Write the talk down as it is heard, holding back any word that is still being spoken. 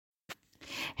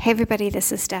Hey everybody,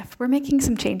 this is Steph. We're making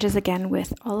some changes again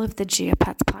with all of the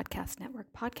Geopets Podcast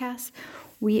Network podcasts.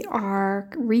 We are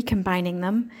recombining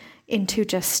them into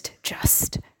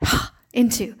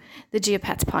into the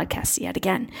Geopets podcast yet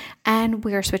again, and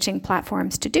we are switching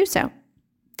platforms to do so.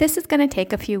 This is going to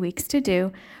take a few weeks to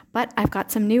do, but I've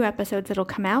got some new episodes that'll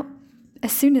come out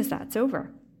as soon as that's over.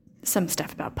 Some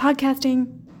stuff about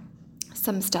podcasting,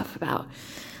 some stuff about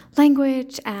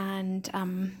language, and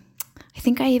I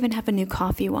think I even have a new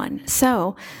coffee one.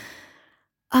 So,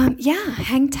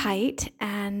 hang tight.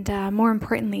 And more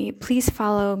importantly, please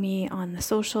follow me on the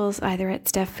socials, either at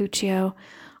Steph Fuccio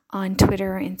on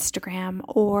Twitter or Instagram,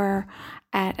 or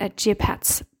at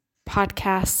Geopets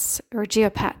Podcasts or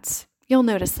Geopets. You'll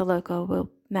notice the logo will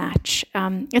match.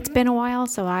 It's been a while,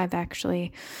 so I've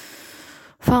actually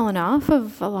fallen off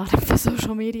of a lot of the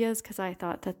social medias because I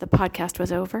thought that the podcast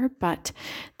was over, but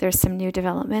there's some new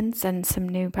developments and some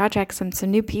new projects and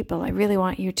some new people I really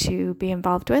want you to be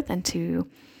involved with and to,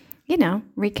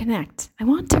 reconnect. I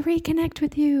want to reconnect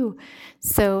with you.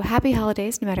 So happy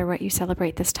holidays, no matter what you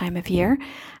celebrate this time of year,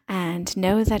 and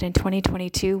know that in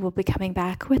 2022 we'll be coming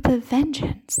back with a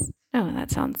vengeance. Oh, that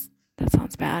sounds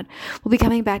bad. We'll be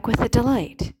coming back with a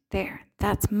delight. There,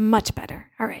 that's much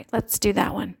better. All right, let's do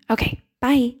that one. Okay.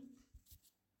 Bye.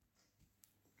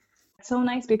 It's so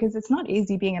nice because it's not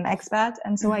easy being an expat.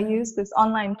 And so I use this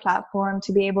online platform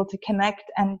to be able to connect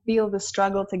and feel the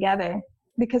struggle together.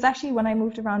 Because actually when I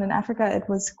moved around in Africa, it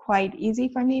was quite easy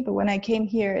for me. But when I came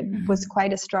here, it was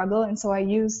quite a struggle. And so I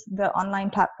use the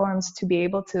online platforms to be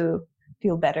able to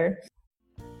feel better.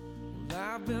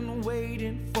 I've been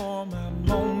waiting for my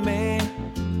moment.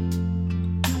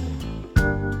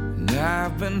 And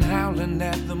I've been howling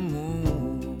at the moon.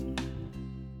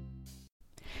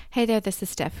 Hey there, this is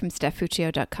Steph from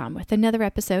StephFuccio.com with another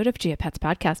episode of Geopets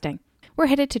Podcasting. We're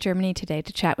headed to Germany today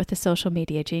to chat with a social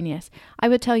media genius. I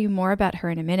will tell you more about her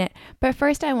in a minute, but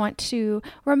first I want to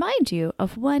remind you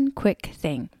of one quick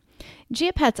thing.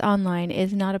 Geopets Online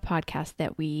is not a podcast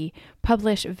that we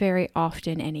publish very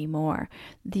often anymore.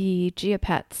 The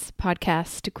Geopets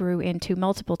podcast grew into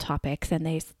multiple topics and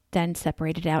they then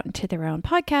separated out into their own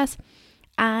podcasts,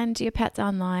 and Geopets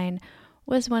Online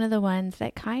was one of the ones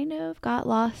that kind of got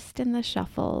lost in the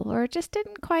shuffle or just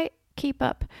didn't quite keep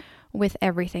up with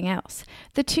everything else.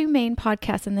 The two main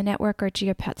podcasts in the network are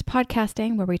Geopets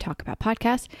Podcasting, where we talk about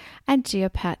podcasts, and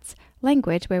Geopets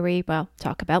Language, where we,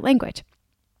 talk about language.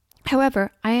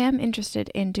 However, I am interested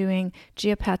in doing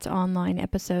Geopets Online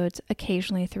episodes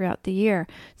occasionally throughout the year.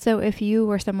 So if you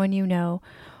or someone you know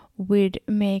would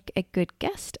make a good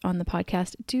guest on the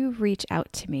podcast, do reach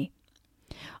out to me.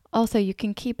 Also, you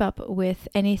can keep up with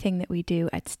anything that we do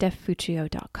at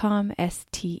stephfuccio.com,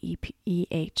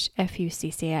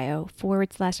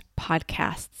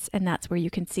 StephFuccio/podcasts. And that's where you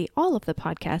can see all of the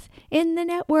podcasts in the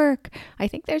network. I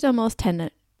think there's almost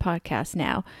 10 podcasts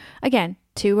now. Again,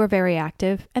 2 are very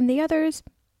active and the others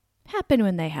happen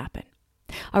when they happen.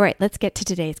 All right, let's get to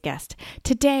today's guest.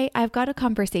 Today, I've got a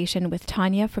conversation with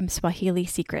Tania from Swahili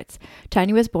Secrets.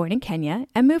 Tania was born in Kenya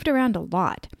and moved around a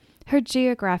lot. Her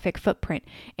geographic footprint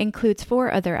includes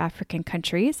 4 other African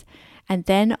countries, and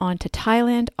then on to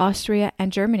Thailand, Austria,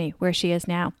 and Germany, where she is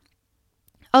now.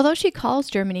 Although she calls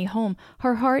Germany home,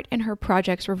 her heart and her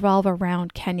projects revolve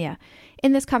around Kenya.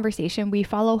 In this conversation, we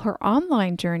follow her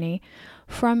online journey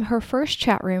from her first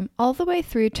chat room all the way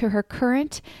through to her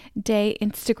current day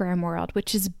Instagram world,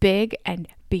 which is big and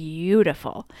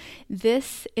beautiful.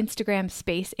 This Instagram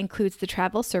space includes the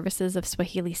travel services of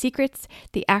Swahili Secrets,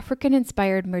 the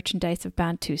African-inspired merchandise of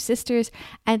Bantu Sisters,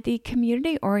 and the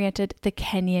community-oriented The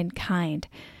Kenyan Kind.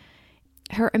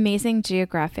 Her amazing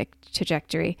geographic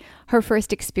trajectory, her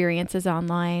first experiences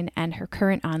online, and her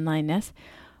current onlineness,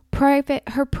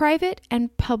 her private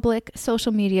and public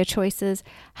social media choices,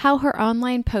 how her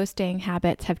online posting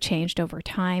habits have changed over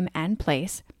time and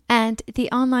place, and the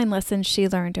online lessons she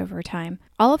learned over time.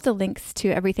 All of the links to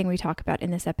everything we talk about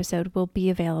in this episode will be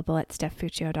available at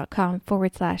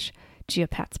stephfuccio.com/Geopets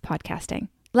Podcasting.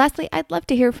 Lastly, I'd love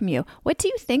to hear from you. What do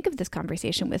you think of this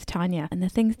conversation with Tania and the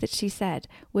things that she said?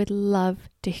 Would love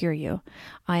to hear you.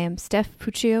 I am Steph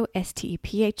Fuccio,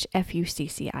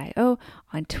 StephFuccio,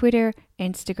 on Twitter,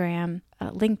 Instagram,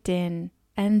 LinkedIn,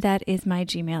 and that is my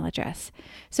Gmail address.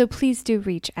 So please do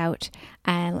reach out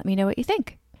and let me know what you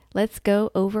think. Let's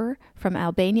go over from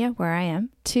Albania, where I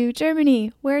am, to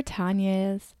Germany, where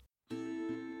Tania is.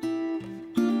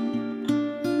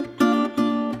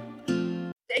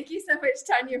 Thank you so much,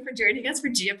 Tania, for joining us for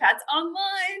Geopets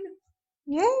Online.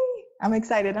 Yay! I'm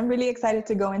excited. I'm really excited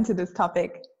to go into this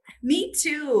topic. Me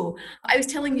too. I was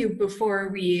telling you before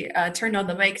we turned on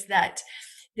the mics that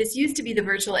This used to be the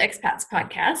Virtual Expats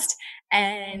podcast,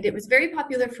 and it was very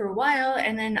popular for a while.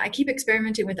 And then I keep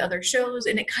experimenting with other shows,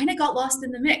 and it kind of got lost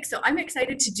in the mix. So I'm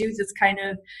excited to do this kind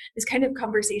of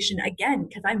conversation again,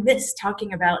 because I miss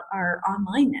talking about our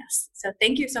onlineness. So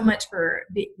thank you so much for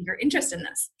your interest in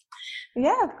this.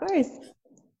 Yeah, of course.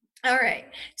 All right.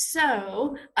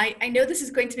 So I know this is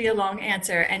going to be a long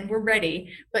answer, and we're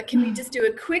ready, but can we just do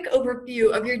a quick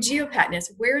overview of your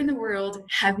geopatness? Where in the world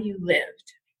have you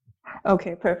lived?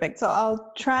 Okay, perfect. So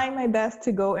I'll try my best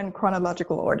to go in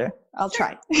chronological order. I'll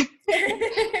try.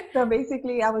 So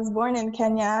basically, I was born in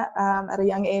Kenya. At a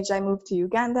young age, I moved to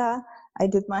Uganda. I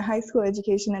did my high school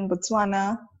education in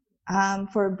Botswana.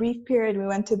 For a brief period, we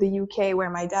went to the UK, where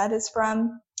my dad is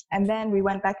from. And then we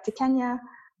went back to Kenya.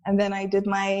 And then I did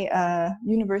my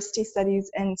university studies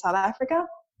in South Africa.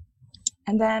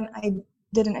 And then I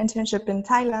did an internship in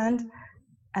Thailand.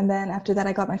 And then after that,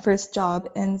 I got my first job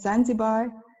in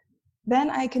Zanzibar.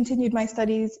 Then I continued my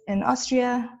studies in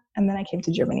Austria, and then I came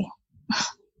to Germany.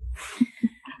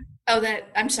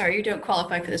 I'm sorry, you don't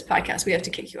qualify for this podcast. We have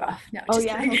to kick you off. No, just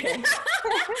kidding. Okay.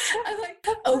 I was like,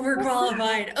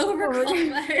 overqualified.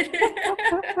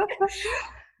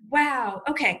 Wow.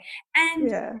 Okay.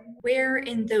 And where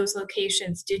in those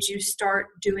locations did you start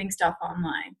doing stuff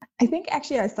online? I think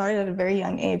actually I started at a very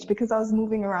young age because I was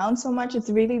moving around so much. It's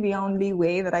really the only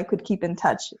way that I could keep in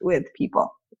touch with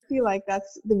people. I feel like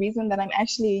that's the reason that I'm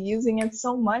actually using it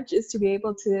so much, is to be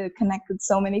able to connect with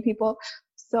so many people.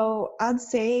 So I'd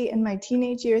say in my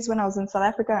teenage years when I was in South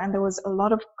Africa, and there was a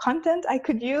lot of content I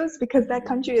could use because that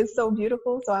country is so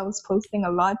beautiful. So I was posting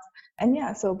a lot. And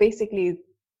so basically,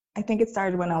 I think it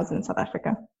started when I was in South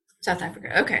Africa. South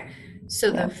Africa. Okay.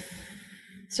 So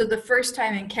the first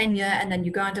time in Kenya, and then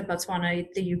Uganda, Botswana,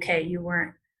 the UK, you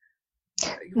weren't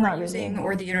using,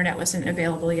 or the internet wasn't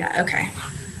available yet. Okay.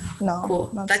 No, cool.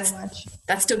 Not so much.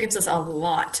 That still gives us a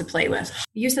lot to play with.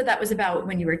 You said that was about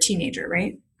when you were a teenager,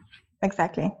 right?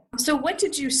 Exactly. So what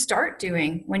did you start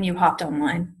doing when you hopped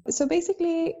online? So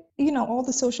basically, all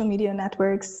the social media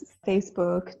networks,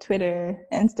 Facebook, Twitter,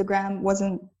 Instagram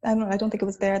I don't think it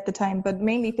was there at the time, but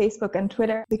mainly Facebook and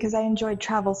Twitter, because I enjoyed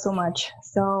travel so much.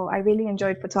 So I really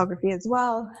enjoyed photography as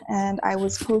well. And I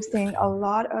was posting a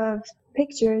lot of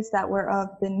pictures that were of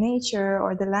the nature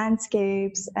or the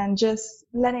landscapes, and just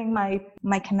letting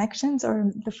my connections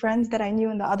or the friends that I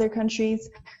knew in the other countries,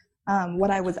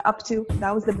 what I was up to.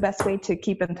 That was the best way to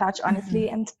keep in touch, honestly,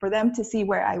 and for them to see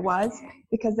where I was.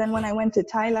 Because then when I went to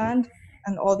Thailand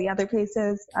and all the other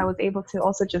places, I was able to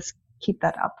also just keep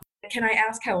that up. Can I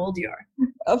ask how old you are?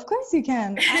 Of course you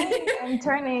can. I am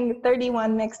turning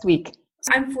 31 next week.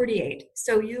 I'm 48.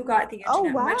 So you got the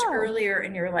internet much earlier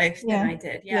in your life than I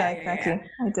did. Yeah, exactly.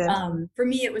 I did. For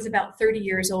me, it was about 30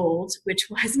 years old, which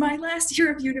was my last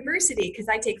year of university, because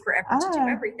I take forever to do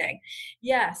everything.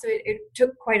 Yeah. So it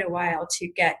took quite a while to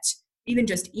get, even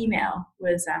just email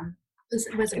was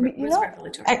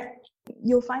revelatory.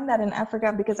 You'll find that in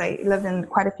Africa, because I live in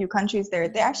quite a few countries there.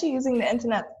 They're actually using the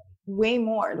internet way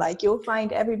more. Like, you'll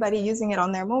find everybody using it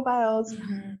on their mobiles.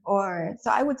 So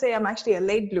I would say I'm actually a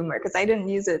late bloomer, because I didn't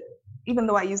use it, even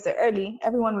though I used it early.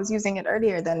 Everyone was using it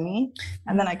earlier than me,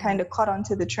 and then I kind of caught on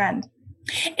to the trend.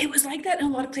 It was like that in a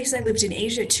lot of places. I lived in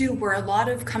Asia too, where a lot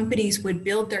of companies would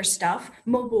build their stuff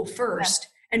mobile first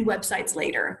and websites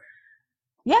later.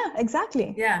 Yeah,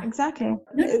 exactly. Yeah, exactly.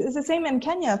 It's the same in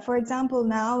Kenya. For example,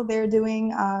 now they're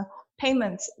doing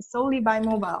payments solely by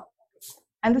mobile.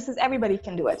 And this is, everybody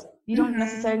can do it. You don't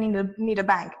necessarily need a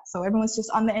bank. So everyone's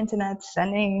just on the internet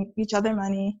sending each other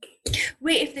money.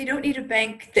 Wait, if they don't need a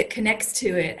bank that connects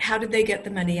to it, how did they get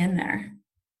the money in there?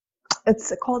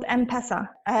 It's called M-Pesa.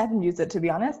 I haven't used it, to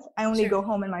be honest. I only go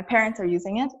home and my parents are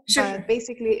using it. But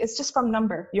basically, it's just from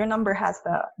number. Your number has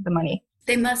the money.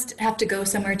 They must have to go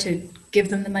somewhere to give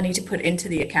them the money to put into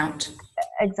the account.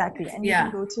 Exactly. And you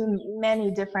can go to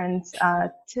many different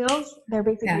tills. They're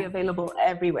basically available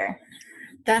everywhere.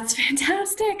 That's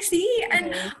fantastic. See,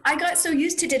 and I got so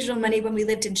used to digital money when we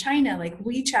lived in China, like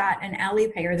WeChat and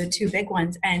Alipay are the two big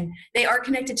ones, and they are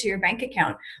connected to your bank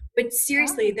account. But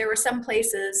seriously, there were some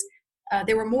places,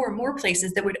 there were more and more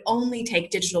places that would only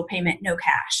take digital payment, no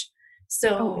cash.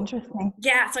 So interesting.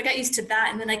 Yeah, so I got used to that,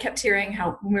 and then I kept hearing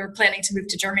how, when we were planning to move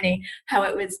to Germany, how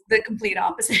it was the complete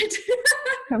opposite.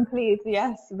 Complete,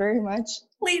 yes, very much.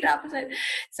 Complete opposite.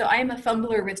 So I am a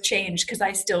fumbler with change, because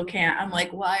I still can't. I'm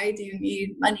like, why do you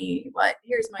need money? What?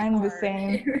 Here's my I'm card. the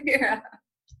same. Yeah.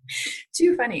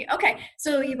 Too funny. Okay,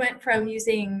 so you went from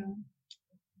using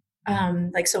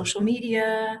like social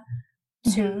media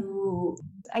to...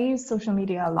 I use social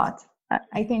media a lot.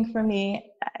 I think for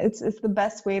me, it's the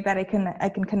best way that I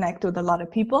can connect with a lot of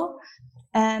people.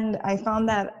 And I found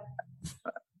that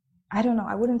I don't know,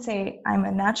 I wouldn't say I'm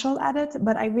a natural at it,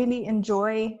 but I really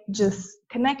enjoy just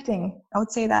connecting. I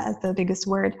would say that as the biggest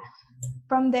word.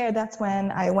 From there, that's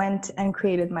when I went and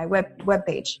created my web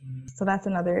page. So that's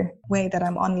another way that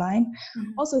I'm online.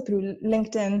 Also through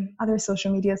LinkedIn, other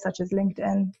social media such as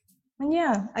LinkedIn. And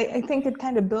yeah, I think it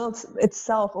kind of builds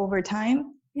itself over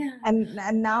time. Yeah. And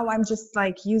now I'm just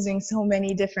like using so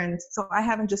many different, so I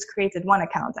haven't just created one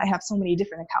account. I have so many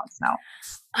different accounts now.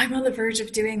 I'm on the verge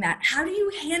of doing that. How do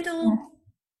you handle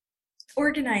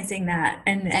organizing that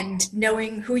and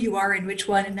knowing who you are and which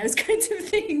one and those kinds of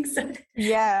things?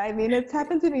 Yeah, I mean, it's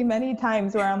happened to me many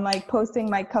times where I'm like posting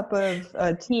my cup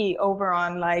of tea over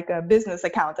on like a business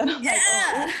account. And I'm like,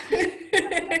 oh.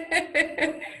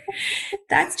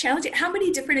 That's challenging. How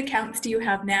many different accounts do you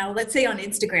have now? Let's say on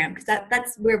Instagram, because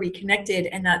that's where we connected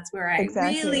and that's where I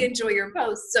really enjoy your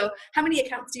posts. So how many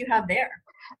accounts do you have there?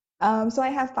 So I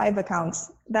have 5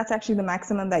 accounts. That's actually the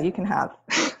maximum that you can have.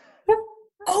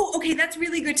 Oh, okay. That's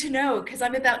really good to know because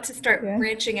I'm about to start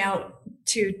branching out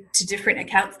to different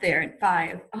accounts there at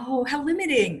 5. Oh, how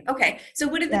limiting. Okay. So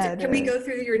what are can we go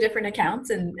through your different accounts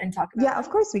and talk about Yeah, of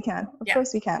course we can. Of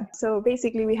course we can. So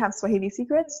basically we have Swahili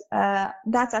Secrets.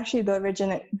 That's actually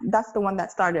that's the one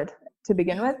that started to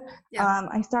begin with. Yeah.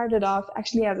 I started off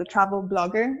actually as a travel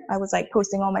blogger. I was like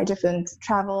posting all my different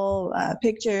travel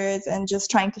pictures and just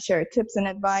trying to share tips and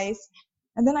advice.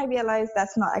 And then I realized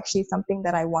that's not actually something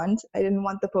that I want. I didn't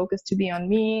want the focus to be on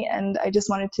me, and I just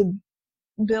wanted to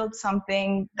build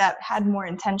something that had more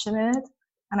intention in it.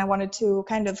 And I wanted to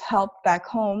kind of help back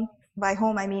home. By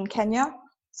home, I mean Kenya.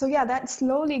 So yeah, that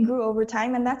slowly grew over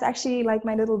time. And that's actually like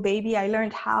my little baby. I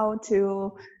learned how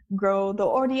to grow the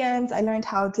audience. I learned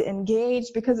how to engage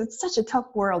because it's such a tough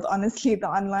world, honestly, the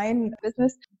online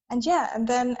business. And yeah, and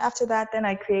then after that, then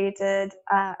I created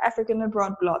African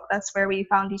Abroad blog. That's where we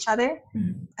found each other.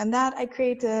 Mm-hmm. And that I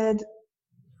created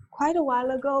quite a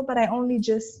while ago, but I only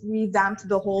just revamped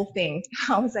the whole thing.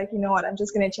 I was like, you know what, I'm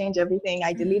just going to change everything.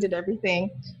 I deleted everything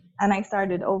and I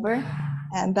started over.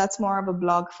 And that's more of a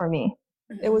blog for me.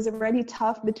 Mm-hmm. It was already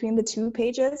tough between the 2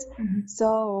 pages. Mm-hmm.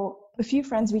 So a few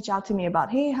friends reached out to me about,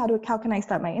 hey, how can I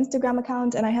start my Instagram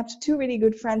account? And I have 2 really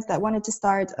good friends that wanted to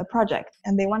start a project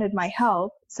and they wanted my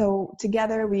help. So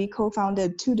together we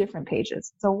co-founded 2 different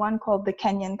pages. So one called The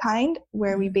Kenyan Kind,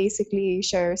 where we basically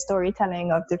share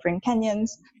storytelling of different Kenyans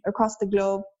across the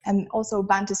globe, and also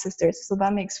Bantu Sisters. So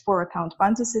that makes 4 accounts.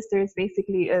 Bantu Sisters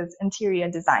basically is interior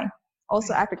design,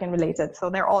 also African related. So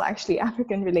they're all actually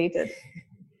African related.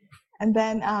 And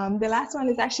then the last one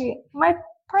is actually my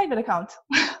private account.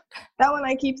 That one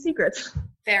I keep secret.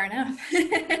 Fair enough.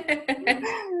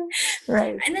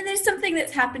 Right. And then there's something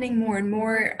that's happening more and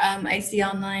more, I see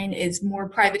online, is more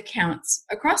private accounts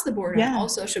across the board on all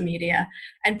social media,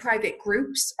 and private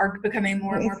groups are becoming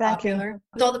more and more popular.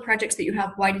 With all the projects that you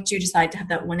have, why did you decide to have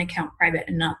that one account private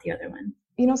and not the other one?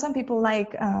 You know, some people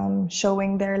like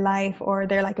showing their life, or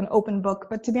they're like an open book.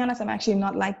 But to be honest, I'm actually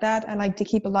not like that. I like to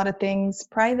keep a lot of things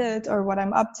private or what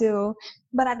I'm up to.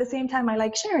 But at the same time, I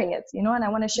like sharing it, you know, and I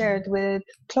want to share it with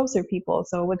closer people.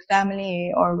 So with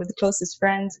family or with the closest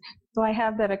friends. So I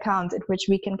have that account at which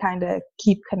we can kind of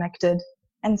keep connected.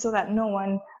 And so that no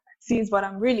one sees what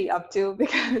I'm really up to,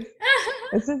 because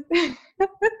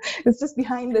it's just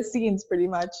behind the scenes pretty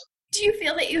much. Do you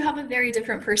feel that you have a very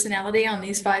different personality on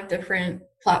these 5 different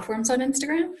platforms on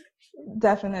Instagram?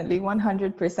 Definitely,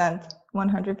 100%.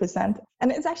 100%.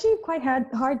 And it's actually quite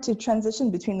hard to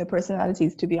transition between the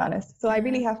personalities, to be honest. So I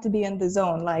really have to be in the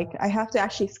zone. Like, I have to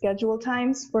actually schedule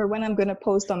times for when I'm going to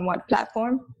post on what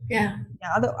platform. Yeah.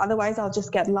 Otherwise, I'll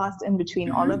just get lost in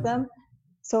between all of them.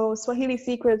 So Swahili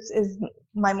Secrets is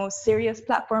my most serious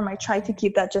platform. I try to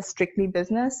keep that just strictly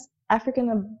business.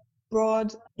 African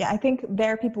Abroad, I think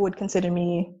there people would consider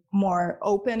me more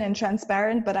open and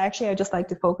transparent, but actually I just like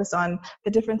to focus on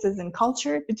the differences in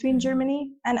culture between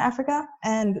Germany and Africa,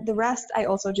 and the rest I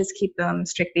also just keep them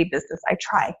strictly business. I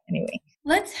try anyway.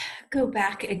 Let's go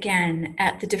back again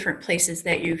at the different places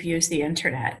that you've used the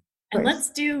internet, and let's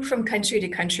do from country to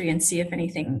country and see if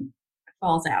anything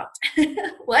falls out.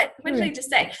 What did I just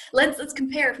say? Let's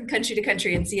compare from country to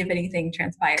country and see if anything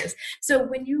transpires. So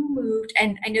when you moved,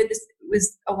 and I know this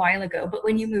was a while ago, but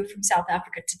when you moved from South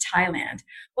Africa to Thailand,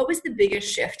 what was the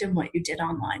biggest shift in what you did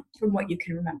online from what you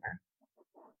can remember?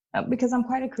 Because I'm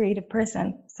quite a creative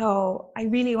person. So I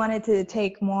really wanted to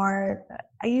take more,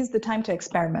 I used the time to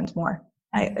experiment more.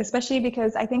 Especially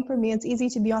because I think for me, it's easy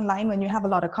to be online when you have a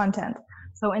lot of content.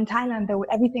 So in Thailand,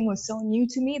 everything was so new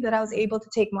to me that I was able to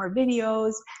take more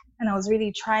videos And I was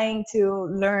really trying to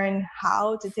learn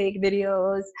how to take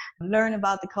videos, learn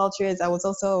about the cultures. I was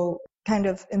also kind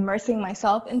of immersing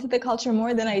myself into the culture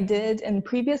more than I did in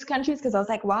previous countries, because I was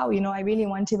like, wow, I really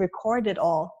want to record it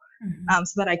all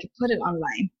so that I could put it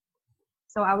online.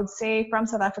 So I would say from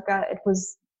South Africa, it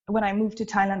was when I moved to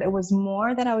Thailand, it was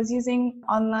more that I was using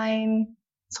online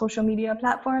social media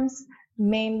platforms,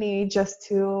 mainly just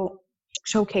to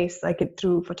showcase like it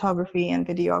through photography and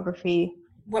videography.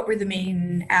 What were the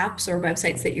main apps or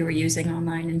websites that you were using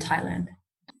online in Thailand?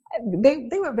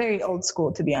 They were very old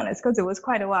school, to be honest, because it was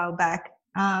quite a while back.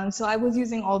 So I was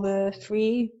using all the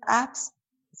free apps.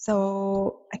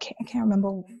 So I can't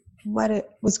remember what it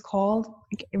was called.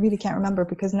 I really can't remember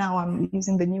because now I'm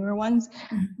using the newer ones.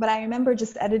 But I remember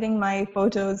just editing my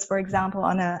photos, for example,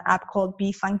 on an app called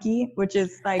Be Funky, which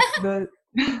is like the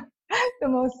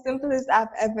most simplest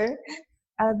app ever.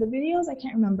 The videos, I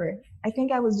can't remember. I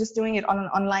think I was just doing it on an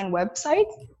online website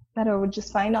that I would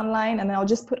just find online, and I'll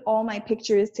just put all my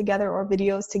pictures together or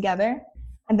videos together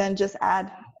and then just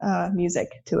add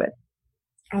music to it.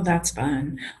 Oh, that's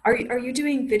fun. Are you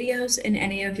doing videos in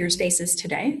any of your spaces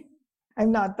today?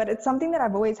 I'm not, but it's something that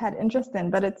I've always had interest in,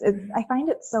 but I find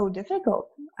it so difficult.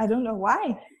 I don't know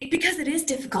why. Because it is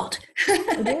difficult.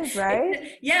 It is, right?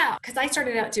 Yeah, because I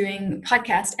started out doing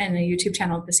podcast and a YouTube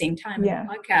channel at the same time. Yeah. And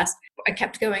the podcast, I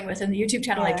kept going with, and the YouTube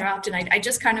channel I dropped, and I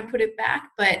just kind of put it back.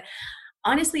 But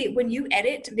honestly, when you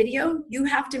edit video, you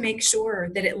have to make sure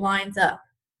that it lines up.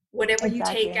 Whatever you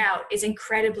take out is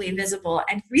incredibly visible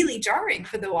and really jarring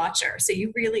for the watcher. So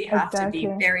you really have to be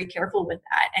very careful with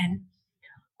that. And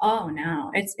oh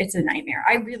no, it's a nightmare.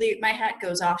 My hat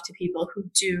goes off to people who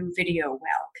do video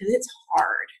well, because it's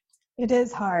hard. It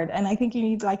is hard. And I think you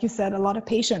need, like you said, a lot of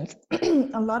patience,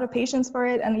 a lot of patience for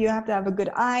it. And you have to have a good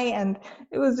eye. And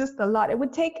it was just a lot. It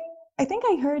would take, I think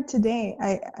I heard today,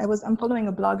 I'm following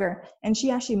a blogger, and she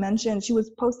actually mentioned she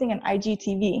was posting an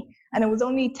IGTV and it was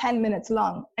only 10 minutes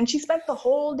long. And she spent the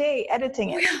whole day editing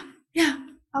it. Yeah.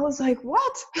 I was like,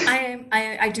 what?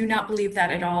 I do not believe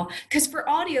that at all. Because for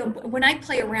audio, when I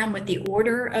play around with the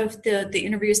order of the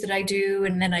interviews that I do,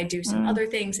 and then I do some other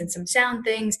things and some sound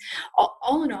things,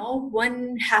 all in all,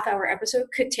 1 half-hour episode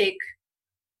could take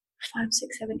 5,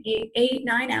 6, 7, 8,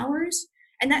 9 hours.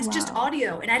 And that's just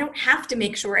audio. And I don't have to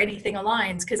make sure anything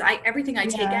aligns, because everything I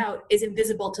take out is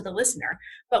invisible to the listener.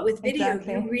 But with video,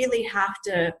 you really have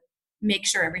to make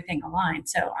sure everything aligns.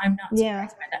 So I'm not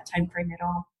surprised by that time frame at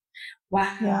all.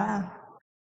 Wow. Yeah.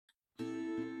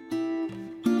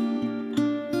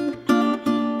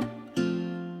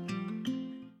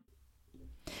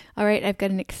 All right, I've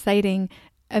got an exciting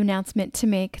announcement to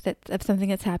make of something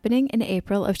that's happening in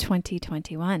April of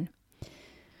 2021.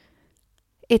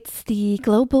 It's the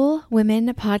Global Women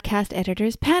Podcast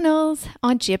Editors Panels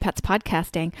on Geopats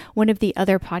Podcasting, one of the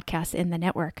other podcasts in the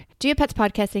network. Geopats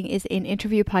Podcasting is an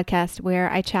interview podcast where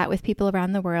I chat with people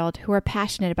around the world who are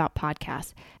passionate about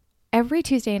podcasts. Every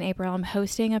Tuesday in April, I'm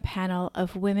hosting a panel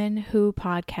of women who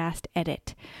podcast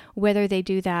edit, whether they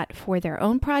do that for their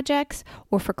own projects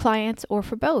or for clients or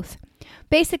for both.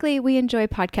 Basically, we enjoy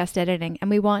podcast editing and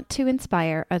we want to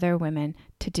inspire other women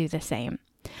to do the same.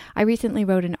 I recently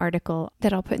wrote an article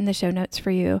that I'll put in the show notes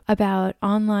for you about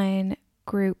online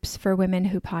groups for women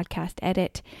who podcast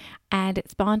edit, and it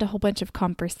spawned a whole bunch of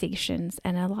conversations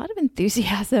and a lot of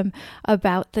enthusiasm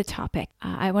about the topic.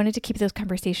 I wanted to keep those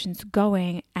conversations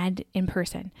going and in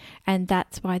person, and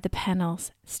that's why the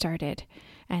panels started.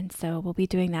 And so we'll be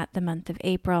doing that the month of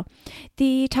April.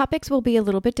 The topics will be a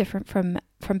little bit different from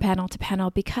panel to panel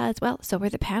because, well, so are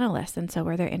the panelists and so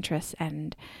are their interests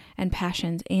and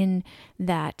passions in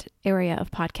that area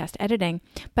of podcast editing.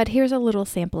 But here's a little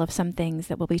sample of some things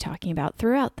that we'll be talking about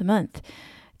throughout the month.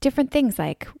 Different things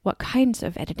like what kinds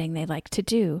of editing they like to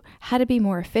do, how to be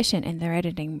more efficient in their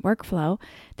editing workflow,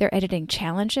 their editing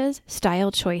challenges,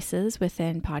 style choices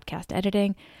within podcast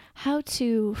editing, how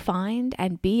to find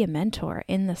and be a mentor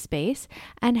in the space,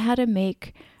 and how to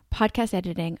make podcast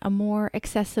editing a more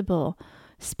accessible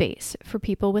space for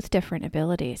people with different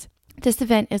abilities. This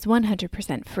event is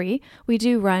 100% free. We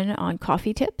do run on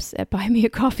coffee tips at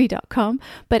buymeacoffee.com,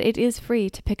 but it is free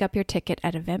to pick up your ticket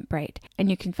at Eventbrite. And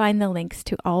you can find the links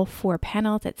to all 4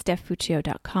 panels at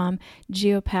stephfuccio.com,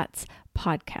 Geopats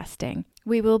Podcasting.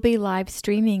 We will be live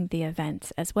streaming the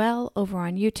events as well over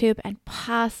on YouTube and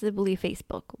possibly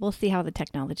Facebook. We'll see how the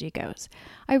technology goes.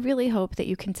 I really hope that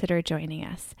you consider joining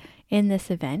us in this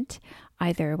event,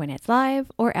 either when it's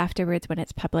live or afterwards when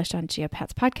it's published on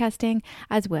Geopats Podcasting,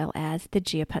 as well as the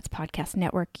Geopats Podcast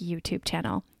Network YouTube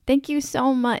channel. Thank you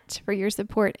so much for your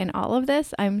support in all of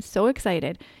this. I'm so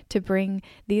excited to bring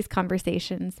these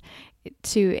conversations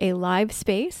to a live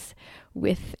space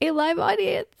with a live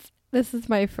audience. This is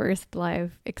my first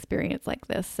live experience like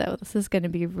this, so this is going to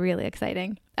be really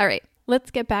exciting. All right,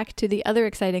 let's get back to the other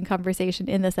exciting conversation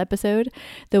in this episode,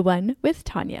 the one with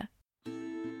Tania.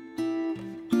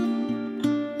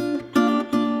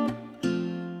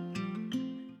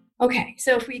 Okay,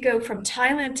 so if we go from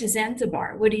Thailand to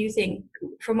Zanzibar, what do you think,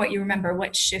 from what you remember,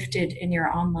 what shifted in your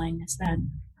onlineness then?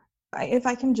 If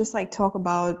I can just like talk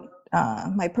about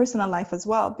my personal life as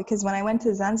well, because when I went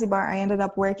to Zanzibar, I ended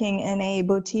up working in a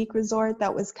boutique resort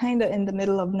that was kind of in the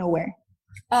middle of nowhere.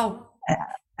 Oh.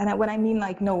 And when I mean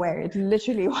like nowhere, it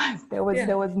literally was. There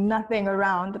was nothing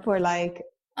around for like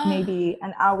maybe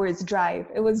an hour's drive.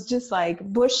 It was just like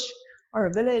bush or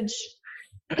a village.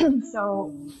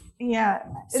 So yeah.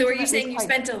 So are you saying you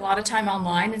spent a lot of time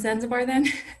online in Zanzibar then?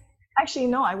 Actually,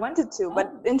 no, I wanted to,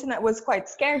 but internet was quite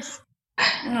scarce.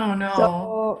 Oh no.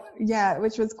 So yeah,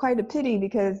 which was quite a pity,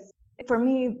 because for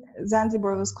me,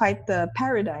 Zanzibar was quite the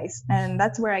paradise, and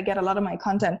that's where I get a lot of my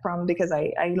content from, because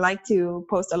I like to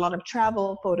post a lot of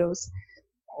travel photos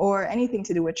or anything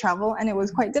to do with travel, and it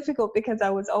was quite difficult because I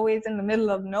was always in the middle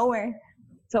of nowhere.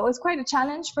 So it was quite a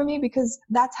challenge for me, because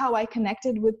that's how I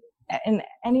connected with in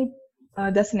any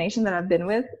destination that I've been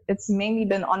with. It's mainly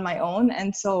been on my own,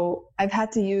 and so I've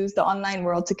had to use the online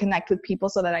world to connect with people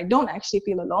so that I don't actually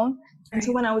feel alone. And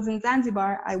so when I was in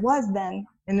Zanzibar, I was then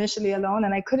initially alone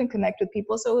and I couldn't connect with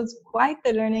people. So it was quite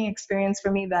the learning experience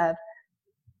for me that,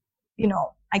 you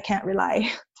know, I can't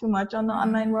rely too much on the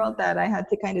online world, that I had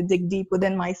to kind of dig deep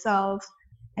within myself.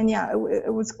 And yeah,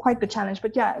 it was quite the challenge.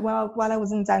 But yeah, while I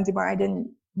was in Zanzibar, I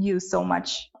didn't use so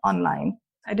much online.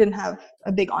 I didn't have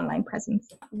a big online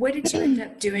presence. What did you end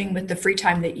up doing with the free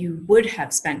time that you would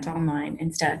have spent online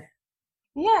instead?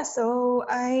 Yeah, so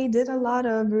I did a lot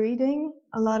of reading,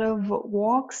 a lot of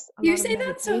walks. You say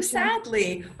that so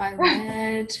sadly. I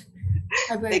read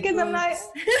because books. I'm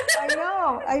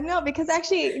not. I know. Because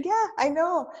actually, yeah, I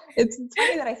know. It's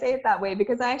funny that I say it that way,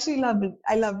 because I actually love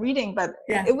reading, but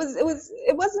it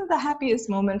wasn't the happiest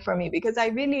moment for me, because I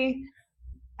really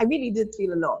did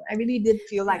feel alone. I really did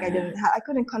feel like I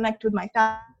couldn't connect with my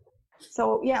family.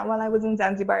 So yeah, while I was in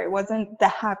Zanzibar, it wasn't the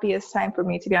happiest time for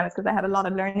me, to be honest, because I had a lot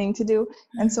of learning to do.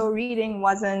 And so reading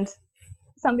wasn't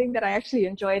something that I actually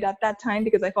enjoyed at that time,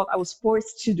 because I felt I was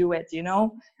forced to do it, you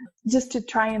know, just to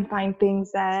try and find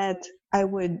things that I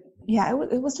would,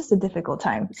 it was just a difficult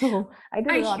time. So I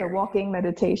did a lot of walking,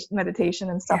 meditation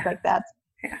and stuff like that.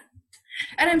 Yeah.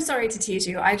 And I'm sorry to tease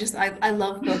you. I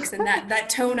love books, and that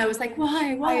tone, I was like,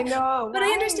 why? I know. But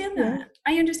I understand that.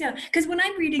 I understand. Because when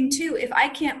I'm reading too, if I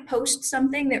can't post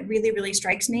something that really, really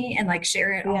strikes me and like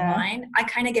share it online, I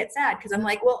kind of get sad, because I'm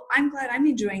like, well, I'm glad I'm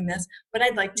enjoying this, but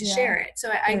I'd like to share it. So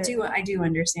I do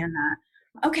understand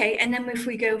that. Okay. And then if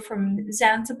we go from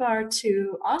Zanzibar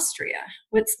to Austria,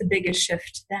 what's the biggest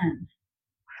shift then?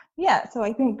 Yeah, so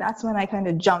I think that's when I kind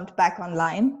of jumped back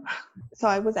online. So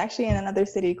I was actually in another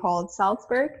city called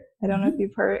Salzburg. I don't know if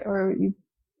you've heard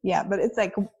but it's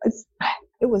like,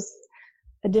 it was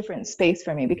a different space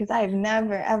for me, because I've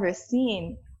never ever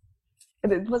seen,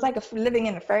 it was like living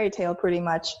in a fairy tale pretty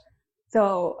much.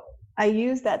 So I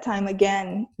used that time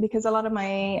again, because a lot of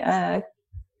my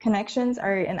connections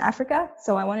are in Africa.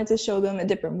 So I wanted to show them a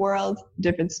different world,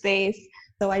 different space.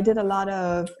 So I did a lot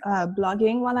of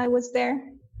blogging while I was there.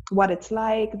 What it's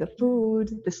like, the food,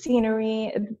 the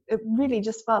scenery. It really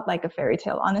just felt like a fairy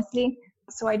tale, honestly.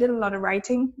 So I did a lot of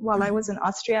writing while I was in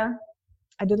Austria.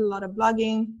 I did a lot of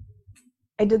blogging.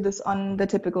 I did this on the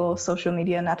typical social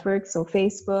media networks, so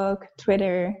Facebook,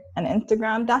 Twitter, and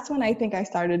Instagram. That's when I think I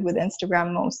started with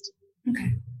Instagram most.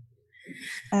 Okay.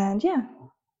 And yeah.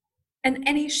 And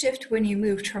any shift when you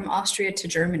moved from Austria to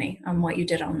Germany on what you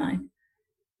did online?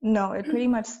 No, it pretty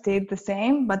much stayed the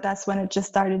same, but that's when it just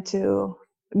started to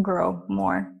grow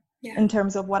more in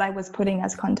terms of what I was putting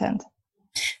as content.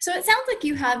 So it sounds like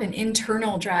you have an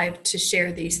internal drive to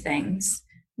share these things.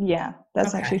 Yeah,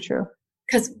 that's actually true.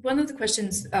 Because one of the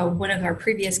questions one of our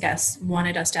previous guests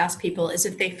wanted us to ask people is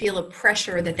if they feel a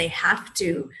pressure that they have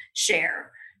to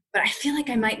share. But I feel like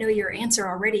I might know your answer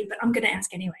already, but I'm going to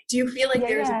ask anyway. Do you feel like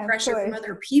there's a pressure from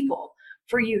other people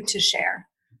for you to share?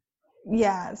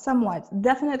 Yeah, somewhat.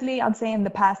 Definitely, I'd say in the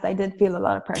past, I did feel a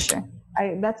lot of pressure.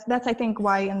 That's I think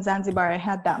why in Zanzibar I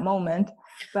had that moment.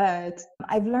 But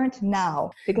I've learned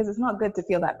now, because it's not good to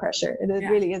feel that pressure. It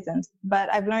really isn't.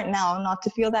 But I've learned now not to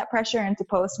feel that pressure and to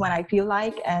post when I feel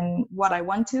like and what I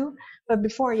want to. But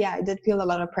before, I did feel a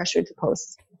lot of pressure to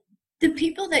post. The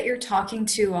people that you're talking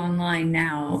to online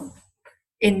now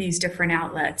in these different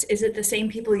outlets, is it the same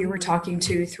people you were talking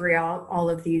to throughout all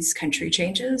of these country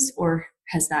changes, or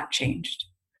has that changed?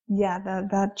 Yeah,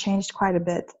 that changed quite a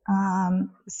bit.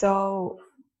 So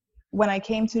when I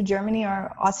came to Germany,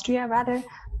 or Austria rather,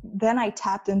 then I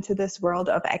tapped into this world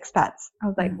of expats. I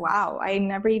was like, wow, I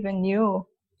never even knew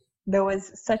there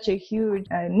was such a huge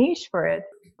niche for it.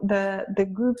 The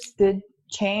groups did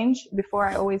change. Before,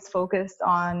 I always focused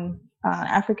on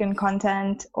African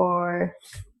content, or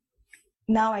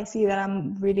now I see that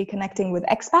I'm really connecting with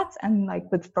expats and like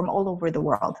with from all over the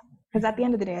world. Because at the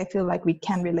end of the day, I feel like we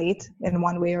can relate in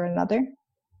one way or another.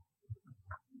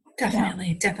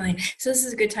 Definitely. So this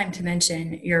is a good time to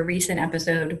mention your recent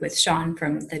episode with Sean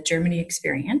from the Germany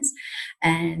experience.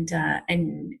 And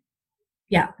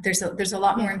yeah, there's a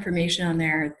lot more information on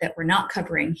there that we're not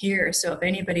covering here. So if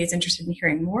anybody is interested in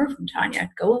hearing more from Tania,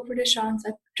 go over to Sean's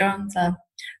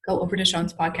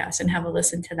podcast and have a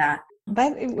listen to that.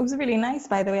 But it was really nice,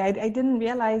 by the way. I didn't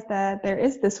realize that there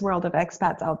is this world of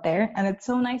expats out there. And it's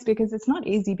so nice because it's not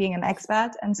easy being an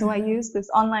expat. And so I use this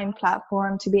online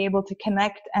platform to be able to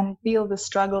connect and feel the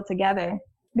struggle together.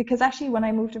 Because actually, when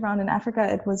I moved around in Africa,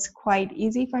 it was quite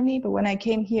easy for me. But when I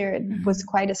came here, it was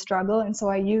quite a struggle. And so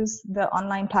I use the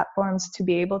online platforms to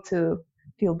be able to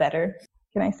feel better.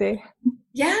 Can I say?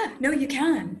 Yeah, no, you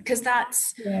can. Because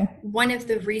that's one of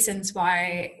the reasons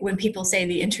why when people say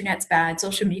the internet's bad,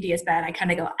 social media is bad, I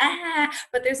kind of go,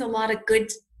 but there's a lot of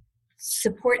good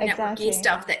support networky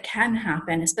stuff that can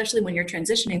happen, especially when you're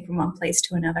transitioning from one place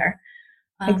to another.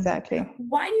 Exactly.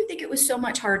 Why do you think it was so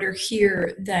much harder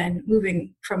here than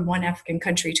moving from one African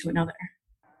country to another?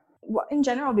 Well, in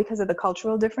general, because of the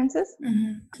cultural differences,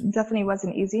 definitely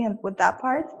wasn't easy with that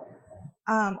part.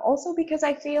 Also because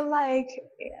I feel like,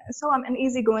 so I'm an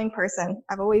easygoing person.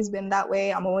 I've always been that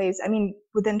way.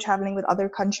 Within traveling with other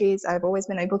countries, I've always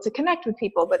been able to connect with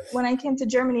people. But when I came to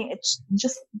Germany, it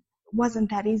just wasn't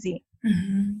that easy.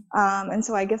 And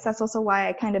so I guess that's also why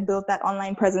I kind of built that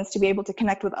online presence to be able to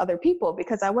connect with other people,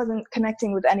 because I wasn't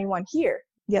connecting with anyone here.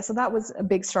 Yeah, so that was a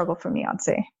big struggle for me, I'd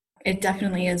say. It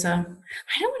definitely is I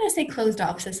don't want to say closed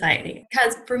off society,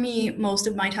 because for me, most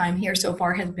of my time here so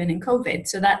far has been in COVID.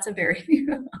 So that's a very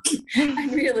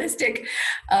unrealistic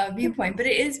viewpoint, but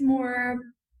it is more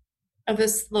of a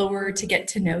slower to get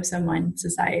to know someone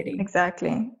society.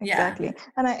 Exactly.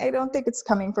 And I don't think it's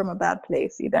coming from a bad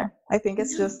place either. I think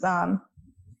it's just,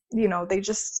 they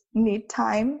just need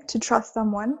time to trust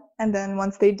someone. And then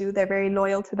once they do, they're very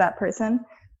loyal to that person.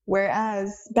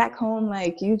 Whereas back home,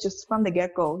 like you just from the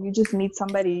get-go, you just meet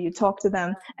somebody, you talk to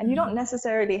them, and you don't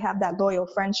necessarily have that loyal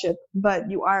friendship, but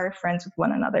you are friends with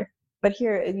one another. But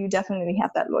here, you definitely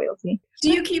have that loyalty. Do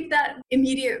you keep that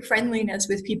immediate friendliness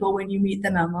with people when you meet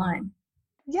them online?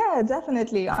 Yeah,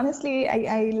 definitely. Honestly,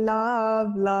 I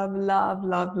love.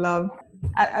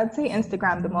 I'd say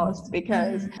Instagram the most,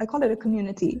 because I call it a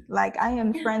community. Like I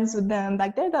am friends with them.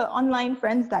 Like they're the online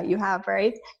friends that you have,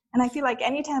 right? And I feel like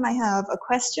anytime I have a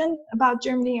question about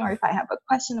Germany, or if I have a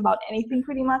question about anything,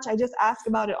 pretty much, I just ask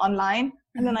about it online,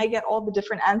 and then I get all the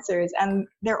different answers, and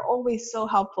they're always so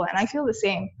helpful. And I feel the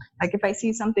same. Like if I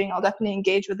see something, I'll definitely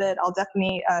engage with it. I'll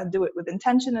definitely do it with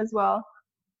intention as well.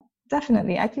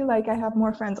 Definitely. I feel like I have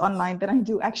more friends online than I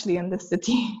do actually in this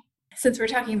city. Since we're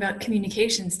talking about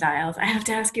communication styles, I have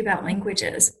to ask you about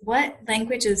languages. What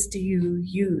languages do you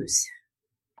use?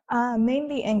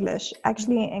 Mainly English.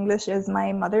 Actually, English is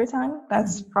my mother tongue.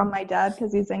 That's from my dad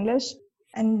because he's English.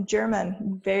 And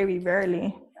German, very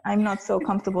rarely. I'm not so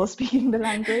comfortable speaking the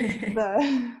language.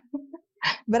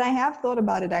 But I have thought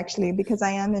about it actually, because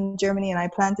I am in Germany and I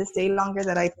plan to stay longer,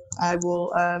 that I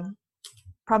will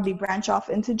probably branch off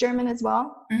into German as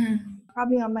well.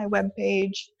 Probably on my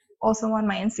webpage, also on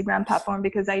my Instagram platform,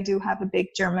 because I do have a big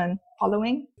German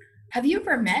following. Have you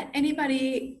ever met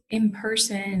anybody in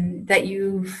person that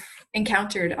you've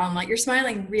encountered online? You're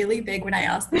smiling really big when I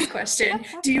ask this question.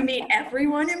 Do you meet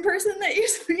everyone in person that you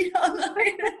meet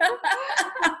online?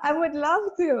 I would love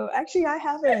to. Actually, I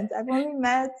haven't. I've only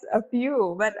met a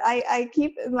few, but I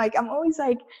keep like, I'm always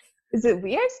like, is it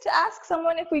weird to ask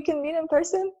someone if we can meet in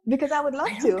person? Because I would love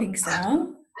to. I don't think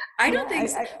so. I don't think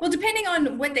so. Well, depending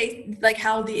on what they like,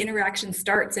 how the interaction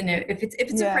starts, and if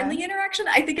it's a friendly interaction,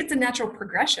 I think it's a natural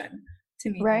progression to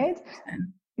me. Right?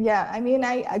 Yeah. I mean,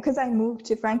 because I moved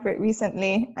to Frankfurt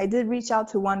recently, I did reach out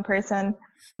to one person,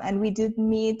 and we did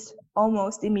meet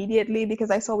almost immediately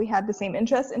because I saw we had the same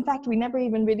interests. In fact, we never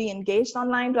even really engaged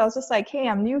online, but I was just like, hey,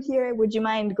 I'm new here. Would you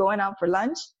mind going out for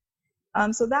lunch?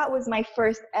 So that was my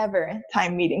first ever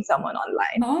time meeting someone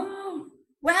online. Oh.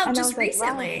 Wow, and just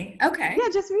recently. Like, wow. Okay. Yeah,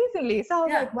 just recently. So I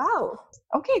was like, wow,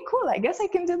 okay, cool. I guess I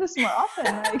can do this more often.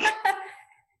 Like,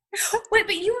 wait,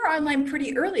 but you were online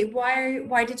pretty early.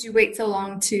 Why did you wait so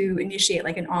long to initiate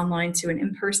like an online to an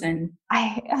in-person?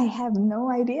 I have no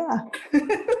idea.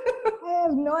 I I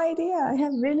have no idea. I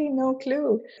have really no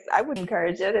clue. I would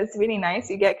encourage it. It's really nice.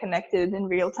 You get connected in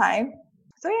real time.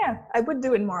 So yeah, I would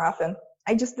do it more often.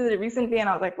 I just did it recently and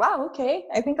I was like, wow, okay,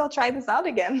 I think I'll try this out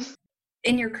again.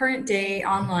 In your current day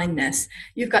onlineness,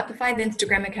 you've got the 5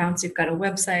 Instagram accounts, you've got a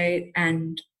website,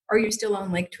 and are you still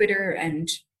on like Twitter and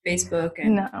Facebook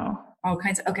and No. all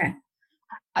kinds of, okay.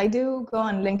 I do go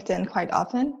on LinkedIn quite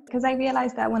often because I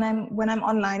realize that when I'm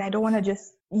online, I don't want to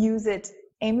just use it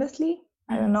aimlessly.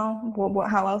 I don't know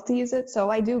how else to use it. So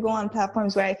I do go on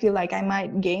platforms where I feel like I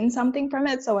might gain something from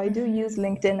it. So I do use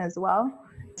LinkedIn as well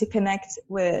to connect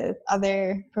with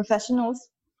other professionals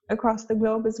across the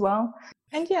globe as well.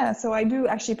 And yeah, so I do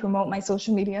actually promote my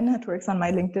social media networks on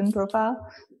my LinkedIn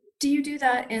profile. Do you do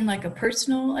that in like a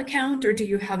personal account, or do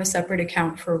you have a separate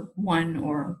account for one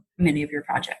or many of your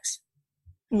projects?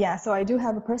 Yeah, so I do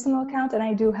have a personal account and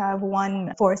I do have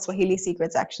one for Swahili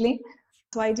Secrets actually.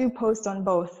 So I do post on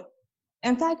both.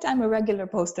 In fact, I'm a regular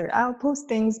poster. I'll post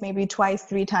things maybe twice,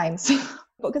 3 times.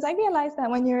 Because I realize that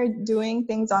when you're doing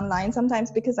things online, sometimes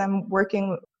because I'm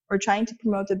working or trying to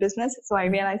promote a business, so I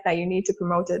realize that you need to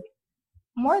promote it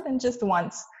more than just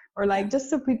once, or like just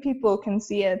so people can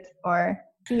see it or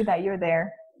see that you're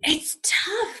there. It's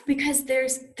tough because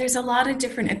there's a lot of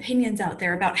different opinions out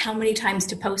there about how many times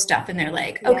to post stuff, and they're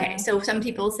like, okay, so some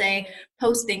people say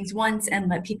post things once and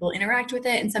let people interact with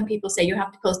it, and some people say you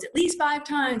have to post at least 5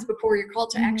 times before your call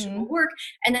to action will work,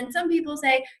 and then some people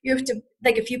say you have to,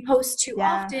 like, if you post too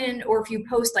often, or if you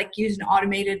post like use an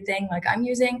automated thing like I'm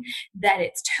using, that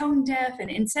it's tone deaf and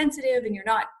insensitive and you're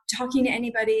not talking to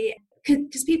anybody.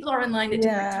 Because people are online at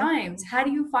different times. How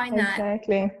do you find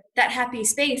that happy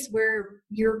space where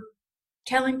you're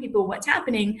telling people what's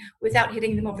happening without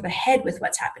hitting them over the head with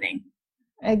what's happening?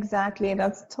 Exactly.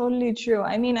 That's totally true.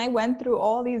 I mean, I went through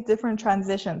all these different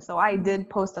transitions. So I did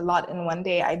post a lot in one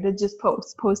day. I did just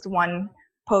post one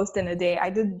post in a day. I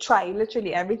did try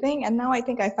literally everything. And now I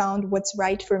think I found what's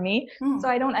right for me. So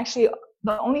I don't actually,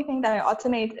 the only thing that I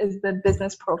automate is the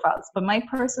business profiles. But my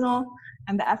personal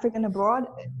and the African abroad,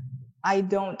 I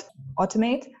don't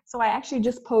automate. So I actually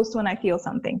just post when I feel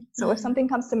something. So if something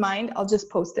comes to mind, I'll just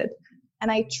post it.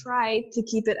 And I try to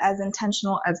keep it as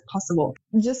intentional as possible,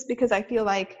 just because I feel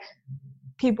like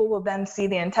people will then see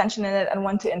the intention in it and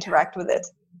want to interact with it.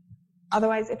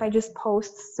 Otherwise, if I just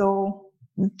post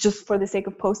just for the sake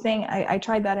of posting, I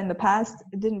tried that in the past.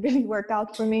 It didn't really work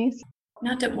out for me.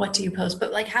 Not that what do you post,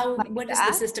 but like what is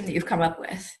the system that you've come up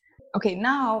with? Okay,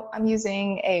 now I'm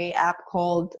using a app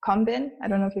called Combin. I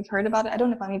don't know if you've heard about it. I don't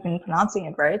know if I'm even pronouncing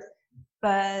it right,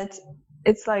 but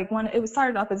it's like it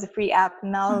started off as a free app.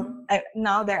 Now it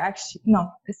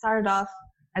started off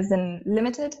as a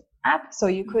limited app. So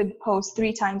you could post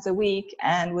 3 times a week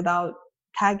and without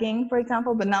tagging, for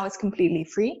example, but now it's completely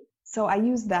free. So I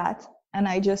use that and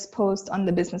I just post on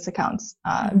the business accounts.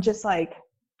 Just like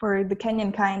for the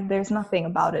Kenyan kind, there's nothing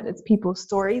about it. It's people's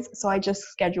stories. So I just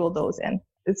schedule those in.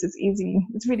 This is easy.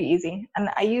 It's really easy. And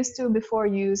I used to before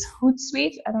use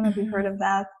Hootsuite. I don't know if you've heard of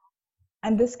that.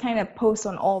 And this kind of posts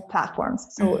on all platforms.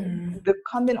 So the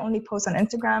Combin only posts on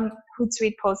Instagram.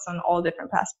 Hootsuite posts on all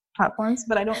different platforms,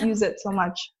 but I don't use it so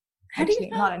much.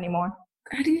 Not anymore.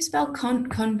 How do you spell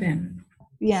Combin?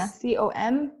 Yeah,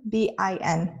 Combin.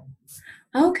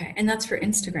 Okay, and that's for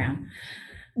Instagram.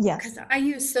 Yes. Because I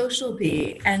use Social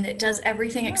Bee and it does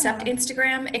everything except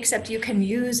Instagram, except you can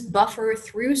use Buffer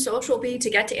through Social Bee to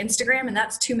get to Instagram, and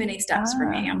that's too many steps for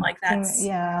me. I'm like,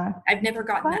 I've never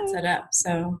gotten that set up.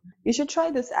 So you should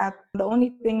try this app. The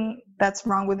only thing that's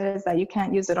wrong with it is that you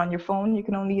can't use it on your phone. You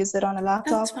can only use it on a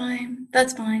laptop.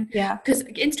 That's fine. Yeah. Because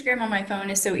Instagram on my phone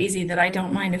is so easy that I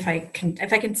don't mind if I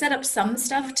can set up some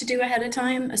stuff to do ahead of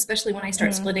time, especially when I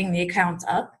start splitting the accounts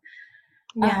up.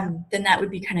 Then that would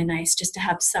be kind of nice just to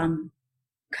have some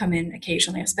come in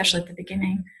occasionally, especially at the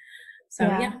beginning. So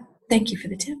thank you for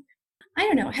the tip. I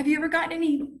don't know. Have you ever gotten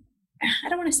any, I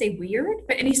don't want to say weird,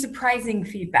 but any surprising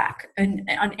feedback on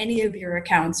any of your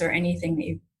accounts or anything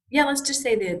that let's just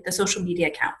say the social media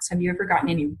accounts. Have you ever gotten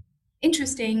any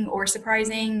interesting or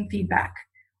surprising feedback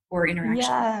or interaction?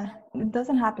 Yeah, it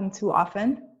doesn't happen too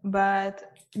often,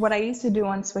 but what I used to do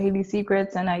on Swahili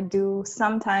Secrets and I do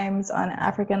sometimes on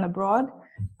African Abroad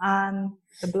on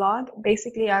the blog,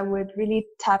 basically I would really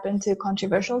tap into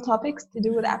controversial topics to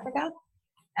do with Africa.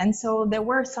 And so there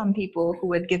were some people who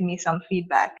would give me some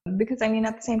feedback because, I mean,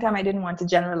 at the same time, I didn't want to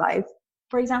generalize.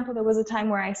 For example, there was a time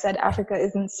where I said Africa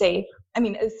isn't safe.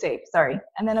 Is safe, sorry.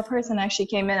 And then a person actually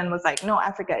came in and was like, no,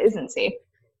 Africa isn't safe.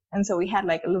 And so we had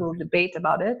like a little debate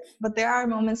about it. But there are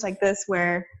moments like this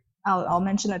where I'll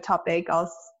mention a topic,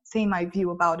 I'll say my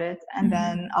view about it, and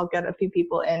then I'll get a few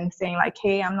people in saying like,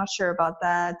 hey, I'm not sure about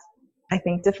that. I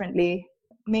think differently.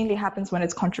 mainly happens when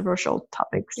it's controversial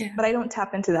topics. Yeah. But I don't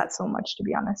tap into that so much, to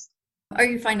be honest. Are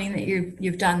you finding that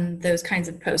you've done those kinds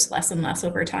of posts less and less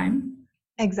over time?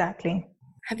 Exactly.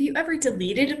 Have you ever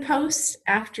deleted a post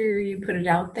after you put it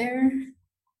out there?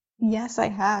 Yes, I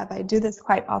have. I do this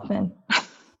quite often.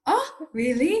 Oh,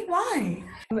 really? Why?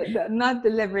 But not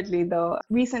deliberately, though.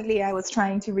 Recently, I was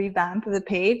trying to revamp the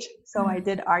page, so I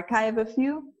did archive a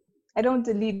few. I don't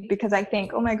delete because I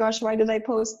think, oh my gosh, why did I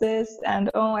post this? And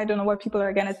oh, I don't know what people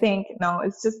are going to think. No,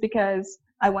 it's just because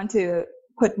I want to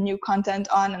put new content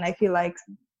on, and I feel like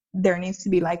there needs to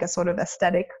be like a sort of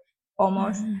aesthetic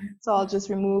almost. So I'll just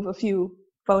remove a few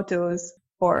photos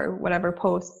or whatever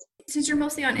posts. Since you're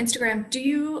mostly on Instagram,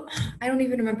 I don't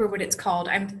even remember what it's called.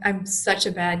 I'm such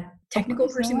a bad technical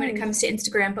person when it comes to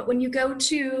Instagram, but when you go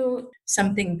to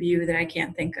something view that I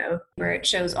can't think of, where it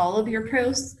shows all of your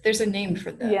posts, there's a name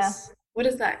for this. Yeah. What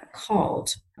is that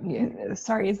called? Yeah,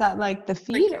 sorry, is that like the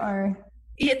feed or?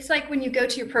 It's like when you go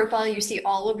to your profile, you see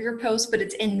all of your posts, but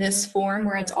it's in this form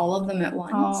where it's all of them at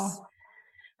once. Oh.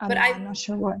 I'm not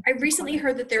sure what. I recently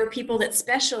heard that there are people that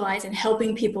specialize in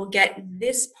helping people get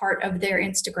this part of their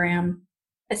Instagram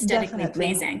aesthetically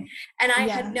pleasing. And I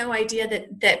had no idea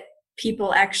that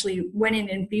people actually went in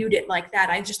and viewed it like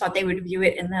that. I just thought they would view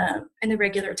it in the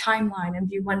regular timeline and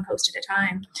view one post at a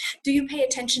time. Do you pay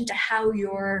attention to how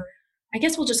I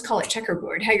guess we'll just call it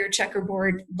checkerboard, how your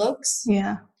checkerboard looks?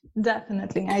 Yeah,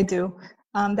 definitely. I do.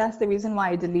 That's the reason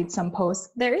why I delete some posts.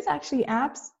 There is actually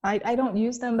apps. I don't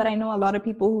use them, but I know a lot of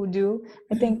people who do.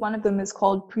 I think one of them is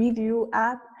called Preview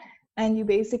app. And you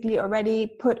basically already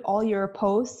put all your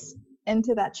posts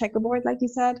into that checkerboard, like you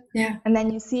said. Yeah. And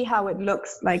then you see how it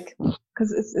looks like,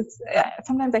 because it's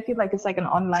sometimes I feel like it's like an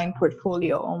online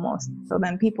portfolio almost. So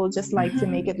then people just like to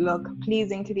make it look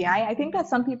pleasing to the eye. I think that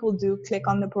some people do click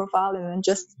on the profile and then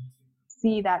just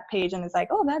see that page and it's like,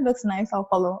 oh, that looks nice, I'll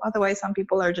follow. Otherwise, some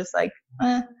people are just like,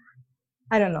 I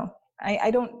don't know. I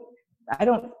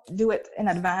don't do it in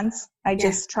advance. I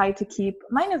just try to keep,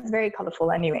 mine is very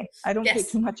colorful anyway. I don't pay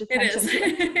too much attention to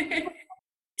it.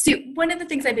 See, one of the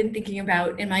things I've been thinking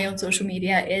about in my own social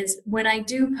media is when I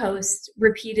do post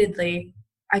repeatedly,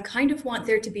 I kind of want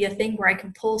there to be a thing where I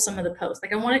can pull some of the posts.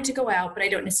 Like I want it to go out, but I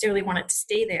don't necessarily want it to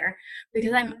stay there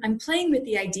because I'm playing with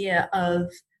the idea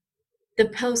of the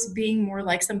post being more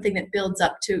like something that builds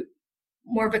up to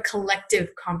more of a collective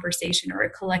conversation or a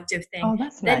collective thing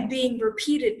than being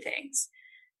repeated things.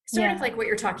 Sort of like what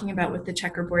you're talking about with the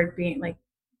checkerboard being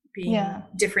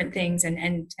different things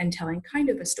and telling kind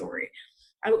of a story.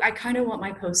 I kind of want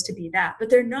my posts to be that,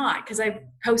 but they're not because I've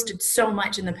posted so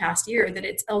much in the past year that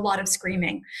it's a lot of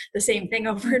screaming the same thing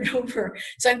over and over.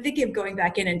 So I'm thinking of going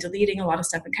back in and deleting a lot of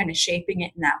stuff and kind of shaping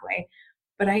it in that way.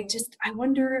 But I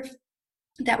wonder if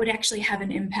that would actually have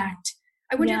an impact.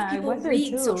 I wonder if people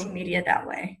read social media that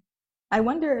way. I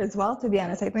wonder as well, to be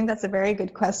honest. I think that's a very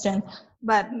good question.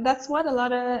 But that's what a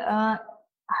lot of,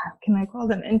 can I call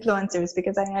them influencers?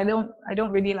 Because I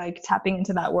don't really like tapping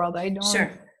into that world. I don't.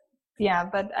 Sure. Yeah,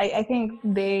 but I think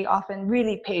they often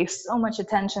really pay so much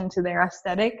attention to their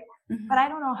aesthetic. Mm-hmm. But I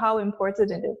don't know how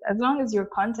important it is. As long as your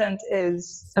content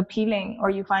is appealing or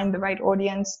you find the right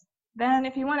audience, then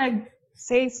if you want to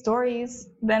say stories,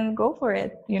 then go for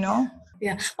it, you know?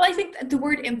 Yeah. Well, I think the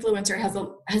word influencer has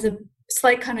a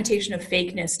slight connotation of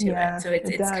fakeness to it. So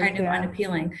it's kind of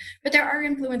unappealing. But there are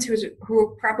influencers who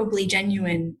are probably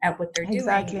genuine at what they're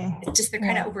doing. It's just they're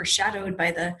kind of overshadowed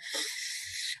by the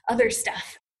other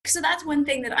stuff. So that's one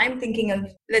thing that I'm thinking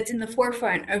of that's in the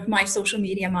forefront of my social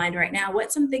media mind right now.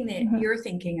 What's something that you're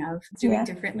thinking of doing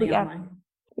differently online?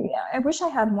 Yeah, I wish I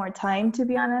had more time, to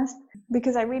be honest,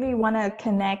 because I really want to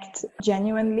connect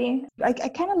genuinely. I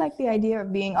kind of like the idea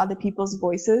of being other people's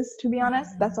voices, to be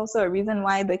honest. That's also a reason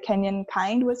why the Kenyan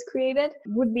Kind was created. It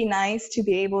would be nice to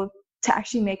be able to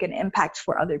actually make an impact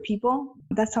for other people.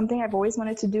 That's something I've always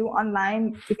wanted to do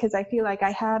online because I feel like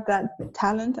I have that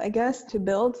talent, I guess, to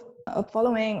build a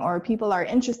following or people are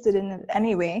interested in it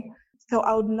anyway. So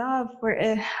I would love for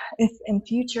if in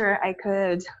future I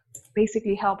could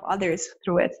basically help others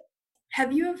through it.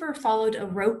 Have you ever followed a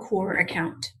Rocore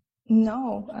account?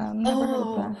 No, never heard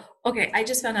of that. Okay, I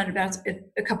just found out about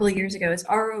it a couple of years ago. It's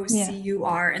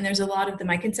ROCUR, and there's a lot of them.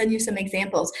 I can send you some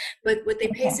examples. But what they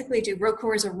basically do,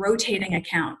 Rocore is a rotating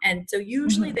account, and so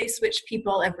usually they switch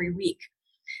people every week.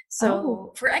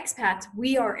 So for expats,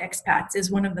 We Are Expats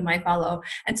is one of them I follow.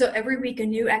 And so every week a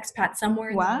new expat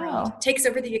somewhere in the world takes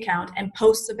over the account and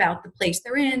posts about the place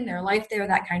they're in, their life there,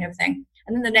 that kind of thing.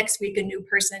 And then the next week, a new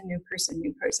person.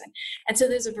 And so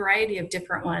there's a variety of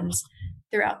different ones.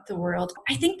 throughout the world.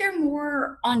 I think they're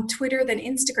more on Twitter than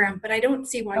Instagram, but I don't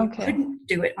see why you couldn't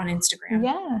do it on Instagram.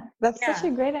 Yeah, that's such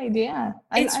a great idea.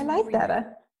 I like really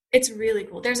that. It's really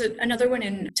cool. There's another one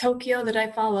in Tokyo that I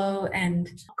follow, and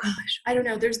gosh, I don't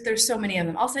know. There's so many of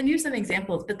them. I'll send you some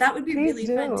examples, but that would be really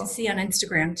fun to see on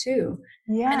Instagram too.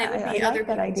 Yeah, and it would be other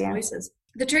people's voices.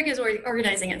 The trick is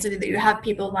organizing it so that you have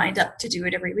people lined up to do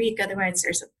it every week. Otherwise,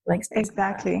 there's a blank space.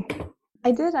 Exactly.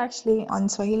 I did actually on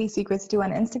Swahili Secrets do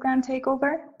an Instagram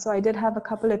takeover. So I did have a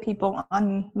couple of people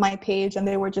on my page, and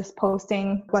they were just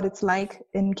posting what it's like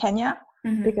in Kenya.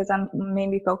 Mm-hmm. Because I'm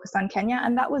mainly focused on Kenya.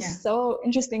 And that was so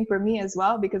interesting for me as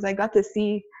well, because I got to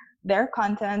see their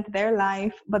content, their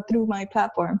life, but through my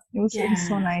platform. It was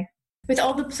so nice. With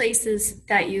all the places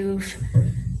that you've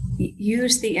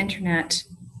used the internet,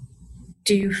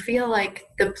 do you feel like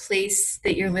the place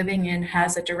that you're living in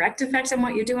has a direct effect on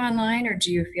what you do online, or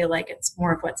do you feel like it's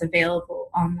more of what's available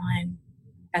online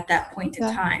at that point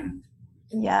in time?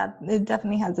 Yeah, it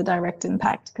definitely has a direct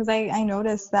impact, because I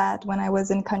noticed that when I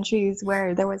was in countries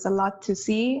where there was a lot to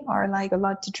see or like a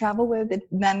lot to travel with, it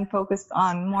then focused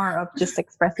on more of just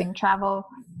expressing travel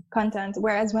content.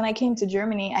 Whereas when I came to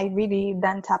Germany, I really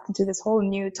then tapped into this whole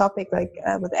new topic, like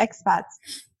with expats.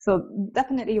 So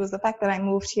definitely it was the fact that I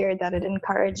moved here that it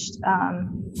encouraged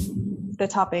the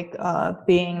topic of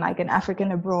being like an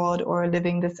African abroad or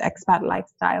living this expat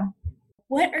lifestyle.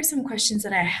 What are some questions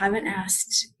that I haven't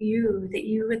asked you that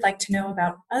you would like to know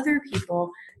about other people,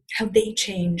 how they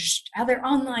changed, how their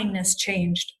onlineness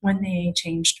changed when they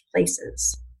changed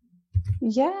places?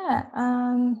 Yeah,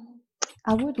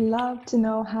 I would love to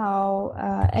know how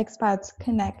expats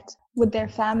connect with their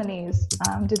families.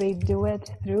 Do they do it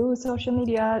through social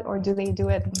media, or do they do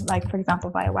it, like, for example,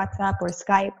 via WhatsApp or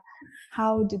Skype?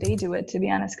 How do they do it, to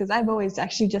be honest? Because I've always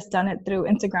actually just done it through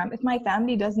Instagram. If my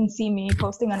family doesn't see me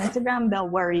posting on Instagram, they'll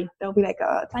worry. They'll be like,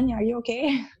 Tania, are you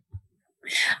okay?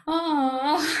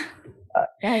 Oh.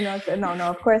 I know. No,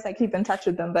 of course I keep in touch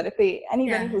with them. But if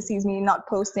anybody who sees me not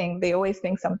posting, they always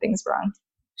think something's wrong.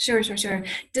 Sure.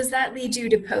 Does that lead you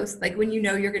to post, like when you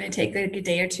know you're going to take like a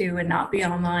day or two and not be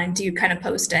online, do you kind of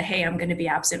post a, hey, I'm going to be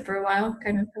absent for a while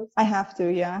kind of post? I have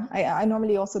to, yeah. I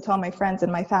normally also tell my friends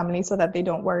and my family so that they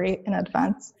don't worry in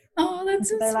advance. Oh, that's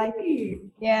so sweet. Like,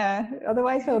 yeah,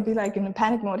 otherwise they'll be like in a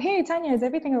panic mode. Hey, Tania, is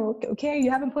everything okay?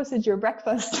 You haven't posted your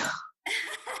breakfast.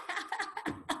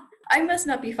 I must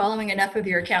not be following enough of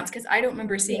your accounts, because I don't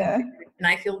remember seeing it, and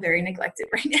I feel very neglected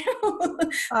right now.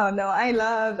 Oh, no,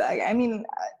 I mean,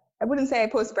 I wouldn't say I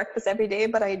post breakfast every day,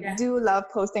 but I do love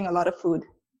posting a lot of food.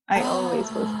 I always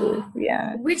post food,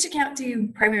 yeah. Which account do you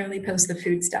primarily post the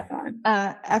food stuff on?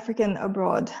 African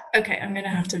Abroad. Okay, I'm going to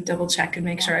have to double check and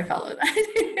make sure I follow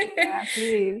that. Yeah,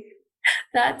 please.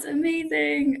 That's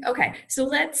amazing. Okay, so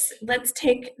let's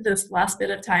take this last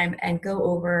bit of time and go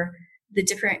over the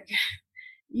different...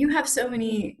 You have so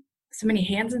many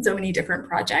hands in so many different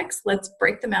projects. Let's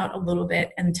break them out a little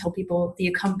bit and tell people the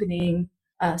accompanying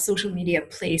social media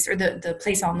place, or the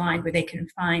place online where they can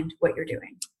find what you're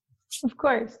doing. Of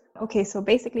course. Okay, so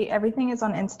basically everything is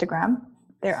on Instagram.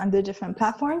 They're under different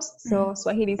platforms. So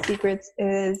Swahili Secrets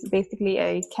is basically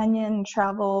a Kenyan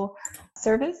travel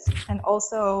service and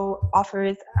also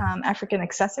offers African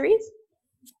accessories.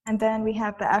 And then we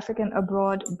have the African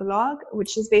Abroad blog,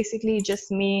 which is basically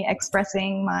just me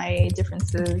expressing my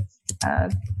differences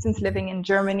since living in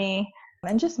Germany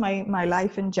and just my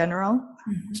life in general.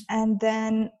 Mm-hmm. And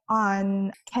then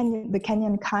on the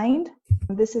Kenyan Kind,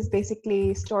 this is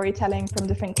basically storytelling from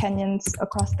different Kenyans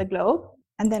across the globe.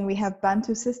 And then we have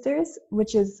Bantu Sisters,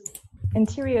 which is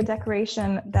interior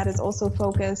decoration that is also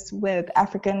focused with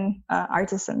African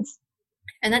artisans.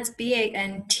 And that's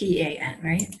BANTAN,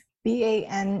 right?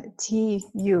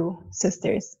 BANTU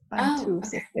Sisters. Bantu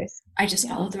Sisters. I just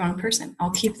followed the wrong person.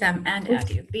 I'll keep them and add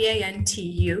you.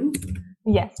 BANTU.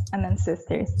 Yes, and then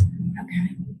Sisters.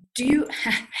 Okay. Do you,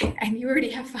 and you already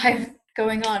have 5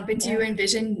 going on, but do you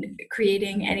envision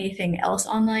creating anything else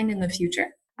online in the future?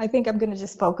 I think I'm going to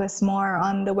just focus more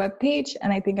on the webpage,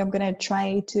 and I think I'm going to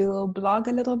try to blog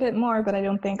a little bit more, but I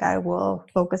don't think I will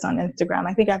focus on Instagram.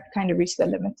 I think I've kind of reached the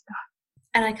limit.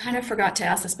 And I kind of forgot to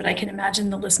ask this, but I can imagine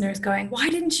the listeners going, why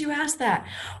didn't you ask that?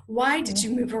 Why did you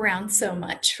move around so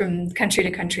much from country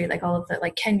to country, like all of the,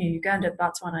 like Kenya, Uganda,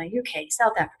 Botswana, UK,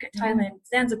 South Africa, Thailand,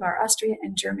 Zanzibar, Austria,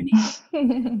 and Germany?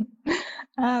 It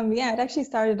actually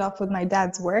started off with my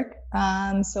dad's work.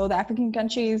 So the African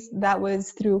countries, that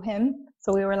was through him.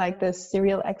 So we were like this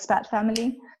serial expat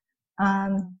family.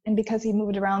 And because he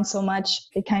moved around so much,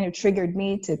 it kind of triggered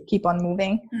me to keep on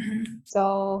moving. Mm-hmm.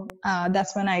 So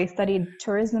that's when I studied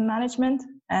tourism management.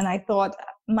 And I thought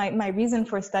my reason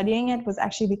for studying it was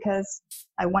actually because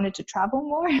I wanted to travel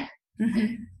more.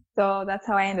 Mm-hmm. So that's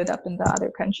how I ended up in the other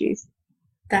countries.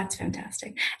 That's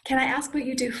fantastic. Can I ask what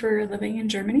you do for a living in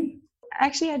Germany?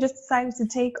 Actually, I just decided to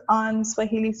take on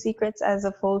Swahili Secrets as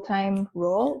a full-time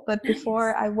role. But Nice.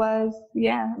 before I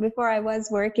was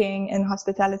working in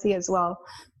hospitality as well.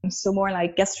 So more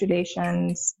like guest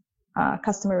relations,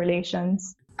 customer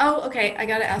relations. Oh, okay. I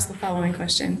got to ask the following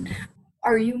question.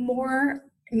 Are you more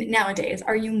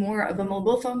of a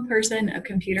mobile phone person, a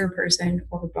computer person,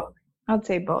 or both? I'd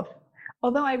say both.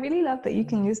 Although I really love that you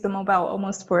can use the mobile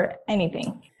almost for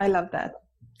anything. I love that.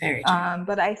 Very true.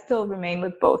 But I still remain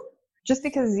with both. Just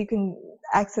because you can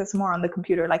access more on the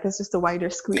computer, like it's just a wider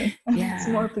screen. Yeah. It's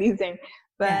more pleasing.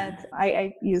 But Yeah.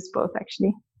 I use both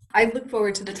actually. I look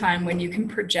forward to the time when you can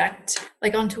project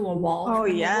like onto a wall from a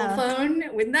mobile phone.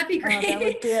 Wouldn't that be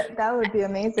great? That would be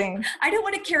amazing. I don't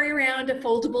want to carry around a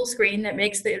foldable screen that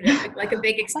makes it like a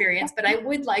big experience, but I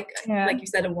would like you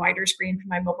said, a wider screen for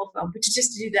my mobile phone, but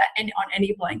just to do that on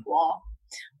any blank wall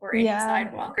or any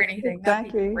sidewalk or anything.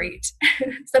 Exactly. That'd be great.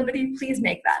 Somebody please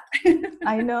make that.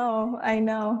 I know.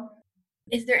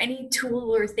 Is there any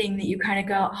tool or thing that you kind of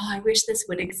go, oh, I wish this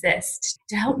would exist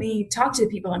to help me talk to the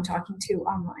people I'm talking to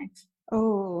online?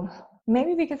 Oh,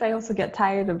 maybe because I also get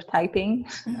tired of typing.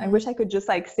 I wish I could just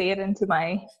like say it into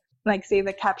say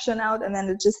the caption out and then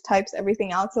it just types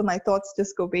everything out. So my thoughts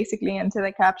just go basically into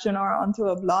the caption or onto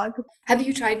a blog. Have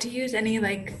you tried to use any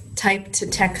like type to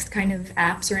text kind of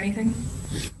apps or anything?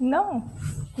 No.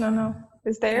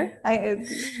 Is there?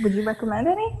 Would you recommend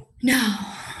any? No.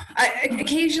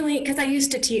 Occasionally, because I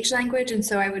used to teach language, and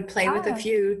so I would play with a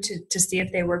few to see if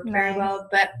they worked very well.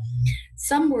 But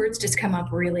some words just come up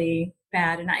really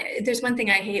bad, and there's one thing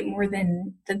I hate more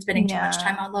than spending too much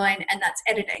time online, and that's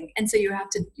editing. And so you have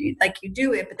to you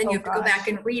do it, but then you have to go back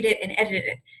and read it and edit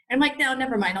it. And I'm like, no,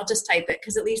 never mind. I'll just type it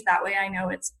because at least that way I know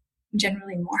it's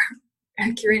generally more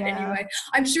accurate anyway.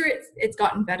 I'm sure it's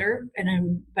gotten better,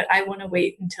 but I want to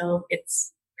wait until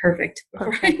it's perfect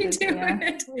before I do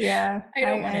it. Yeah, I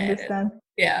understand.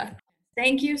 Yeah.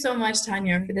 Thank you so much,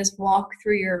 Tania, for this walk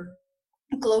through your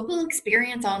global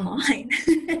experience online.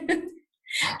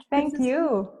 Thank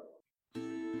you.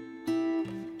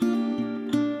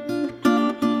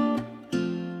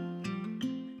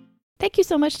 Thank you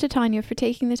so much to Tania for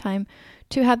taking the time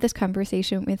to have this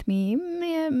conversation with me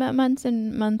months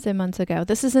and months and months ago.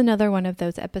 This is another one of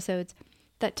those episodes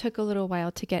that took a little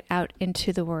while to get out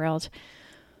into the world.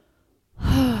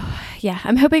 Yeah,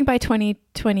 I'm hoping by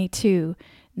 2022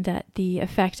 that the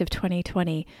effect of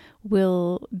 2020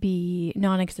 will be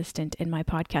non-existent in my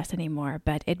podcast anymore.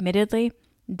 But admittedly,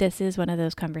 this is one of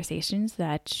those conversations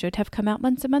that should have come out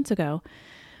months and months ago.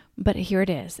 But here it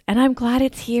is. And I'm glad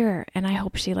it's here. And I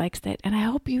hope she likes it. And I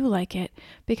hope you like it.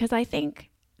 Because I think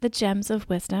the gems of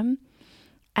wisdom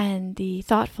and the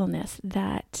thoughtfulness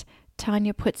that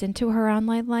Tania puts into her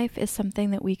online life is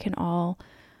something that we can all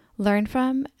learn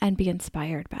from and be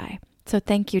inspired by. So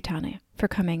thank you, Tania, for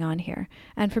coming on here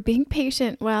and for being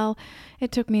patient. Well,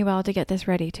 it took me a while to get this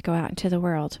ready to go out into the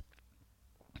world.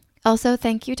 Also,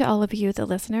 thank you to all of you, the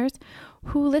listeners,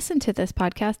 who listen to this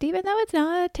podcast, even though it's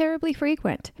not terribly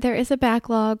frequent. There is a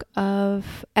backlog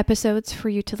of episodes for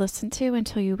you to listen to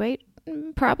until you wait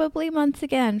probably months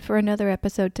again for another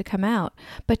episode to come out.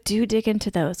 But do dig into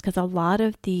those, because a lot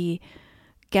of the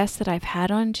guests that I've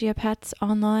had on Geopets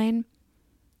online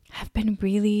have been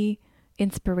really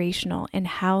inspirational in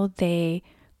how they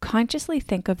consciously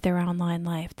think of their online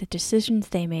life, the decisions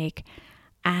they make,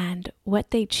 and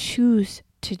what they choose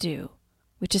to do,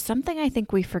 which is something I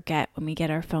think we forget when we get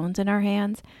our phones in our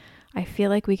hands. I feel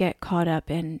like we get caught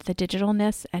up in the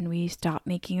digitalness and we stop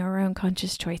making our own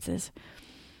conscious choices.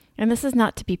 And this is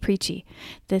not to be preachy.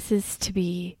 This is to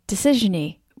be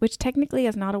decision-y, which technically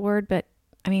is not a word, but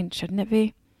I mean, shouldn't it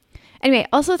be? Anyway,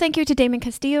 also thank you to Damon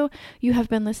Castillo. You have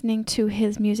been listening to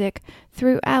his music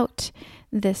throughout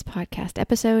this podcast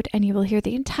episode, and you will hear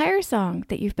the entire song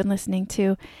that you've been listening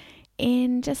to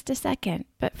in just a second.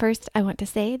 But first, I want to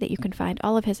say that you can find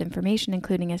all of his information,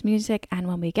 including his music, and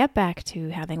when we get back to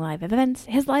having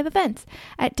his live events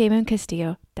at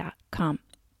damoncastillo.com.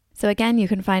 So again, you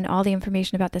can find all the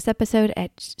information about this episode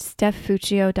at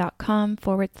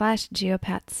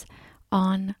stephfuccio.com/geopets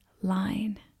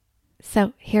online.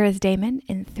 So here is Damon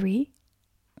in 3,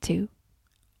 2,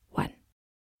 1.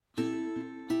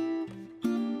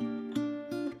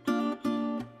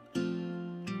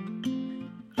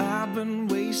 I've been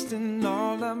wasting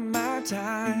all of my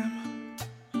time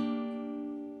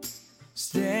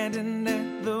standing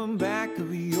at the back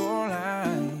of your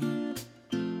line,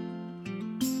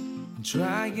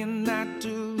 trying not to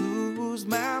lose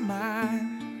my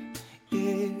mind,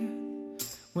 yeah,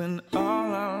 when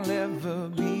all I'll ever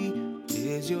be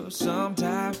is is your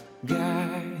sometime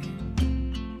guide.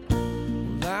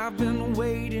 Well, I've been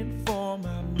waiting for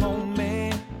my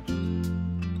moment,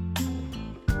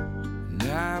 and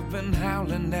I've been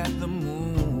howling at the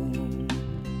moon.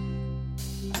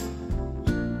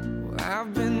 Well,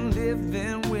 I've been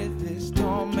living with this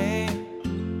torment,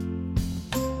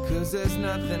 'cause there's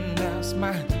nothing else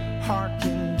my heart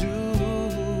can do.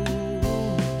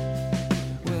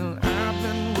 Well, I've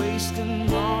been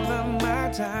wasting all of my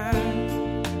time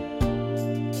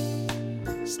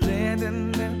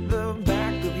standing at the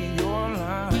back of your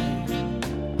line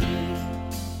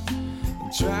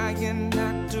and trying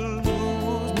not to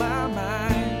lose my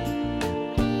mind,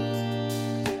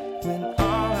 when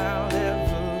all I'll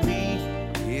ever be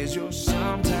is your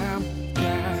sometime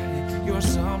guide, your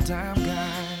sometime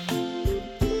guide.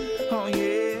 Oh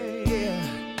yeah,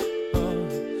 yeah, oh,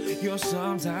 your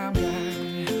sometime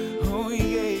guide. Oh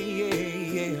yeah,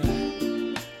 yeah, yeah.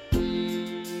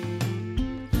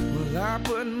 Well, I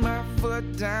put my foot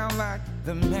down like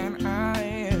the man I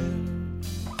am.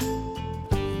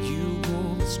 You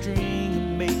pull the string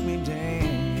and make me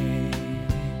dance.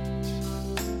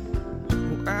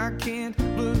 Oh, I can't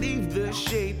believe the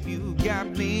shape you got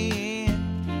me in.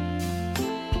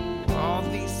 All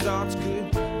these thoughts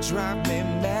could drive me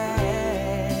mad.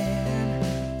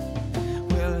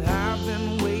 Well, I've been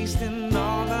wasting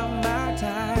all of my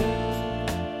time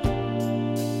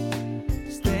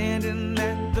standing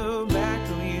at the back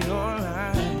of your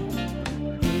line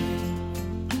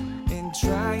and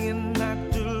trying not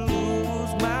to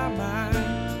lose my mind,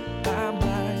 my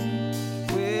mind.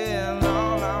 Well,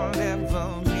 all I'll ever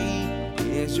be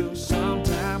is your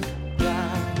sometime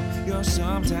guide, your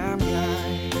sometime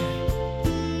guide.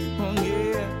 Oh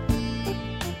yeah,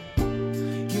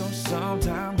 your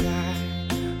sometime guide.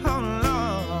 Oh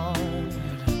Lord,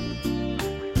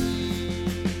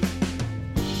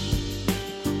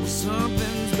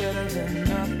 something's better than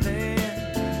nothing.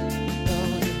 Oh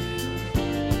yeah,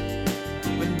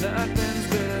 but nothing's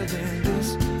better than this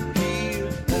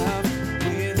here love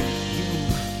with you.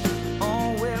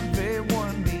 Oh,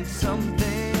 everyone needs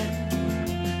something,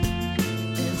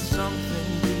 and something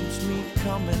keeps me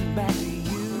coming back to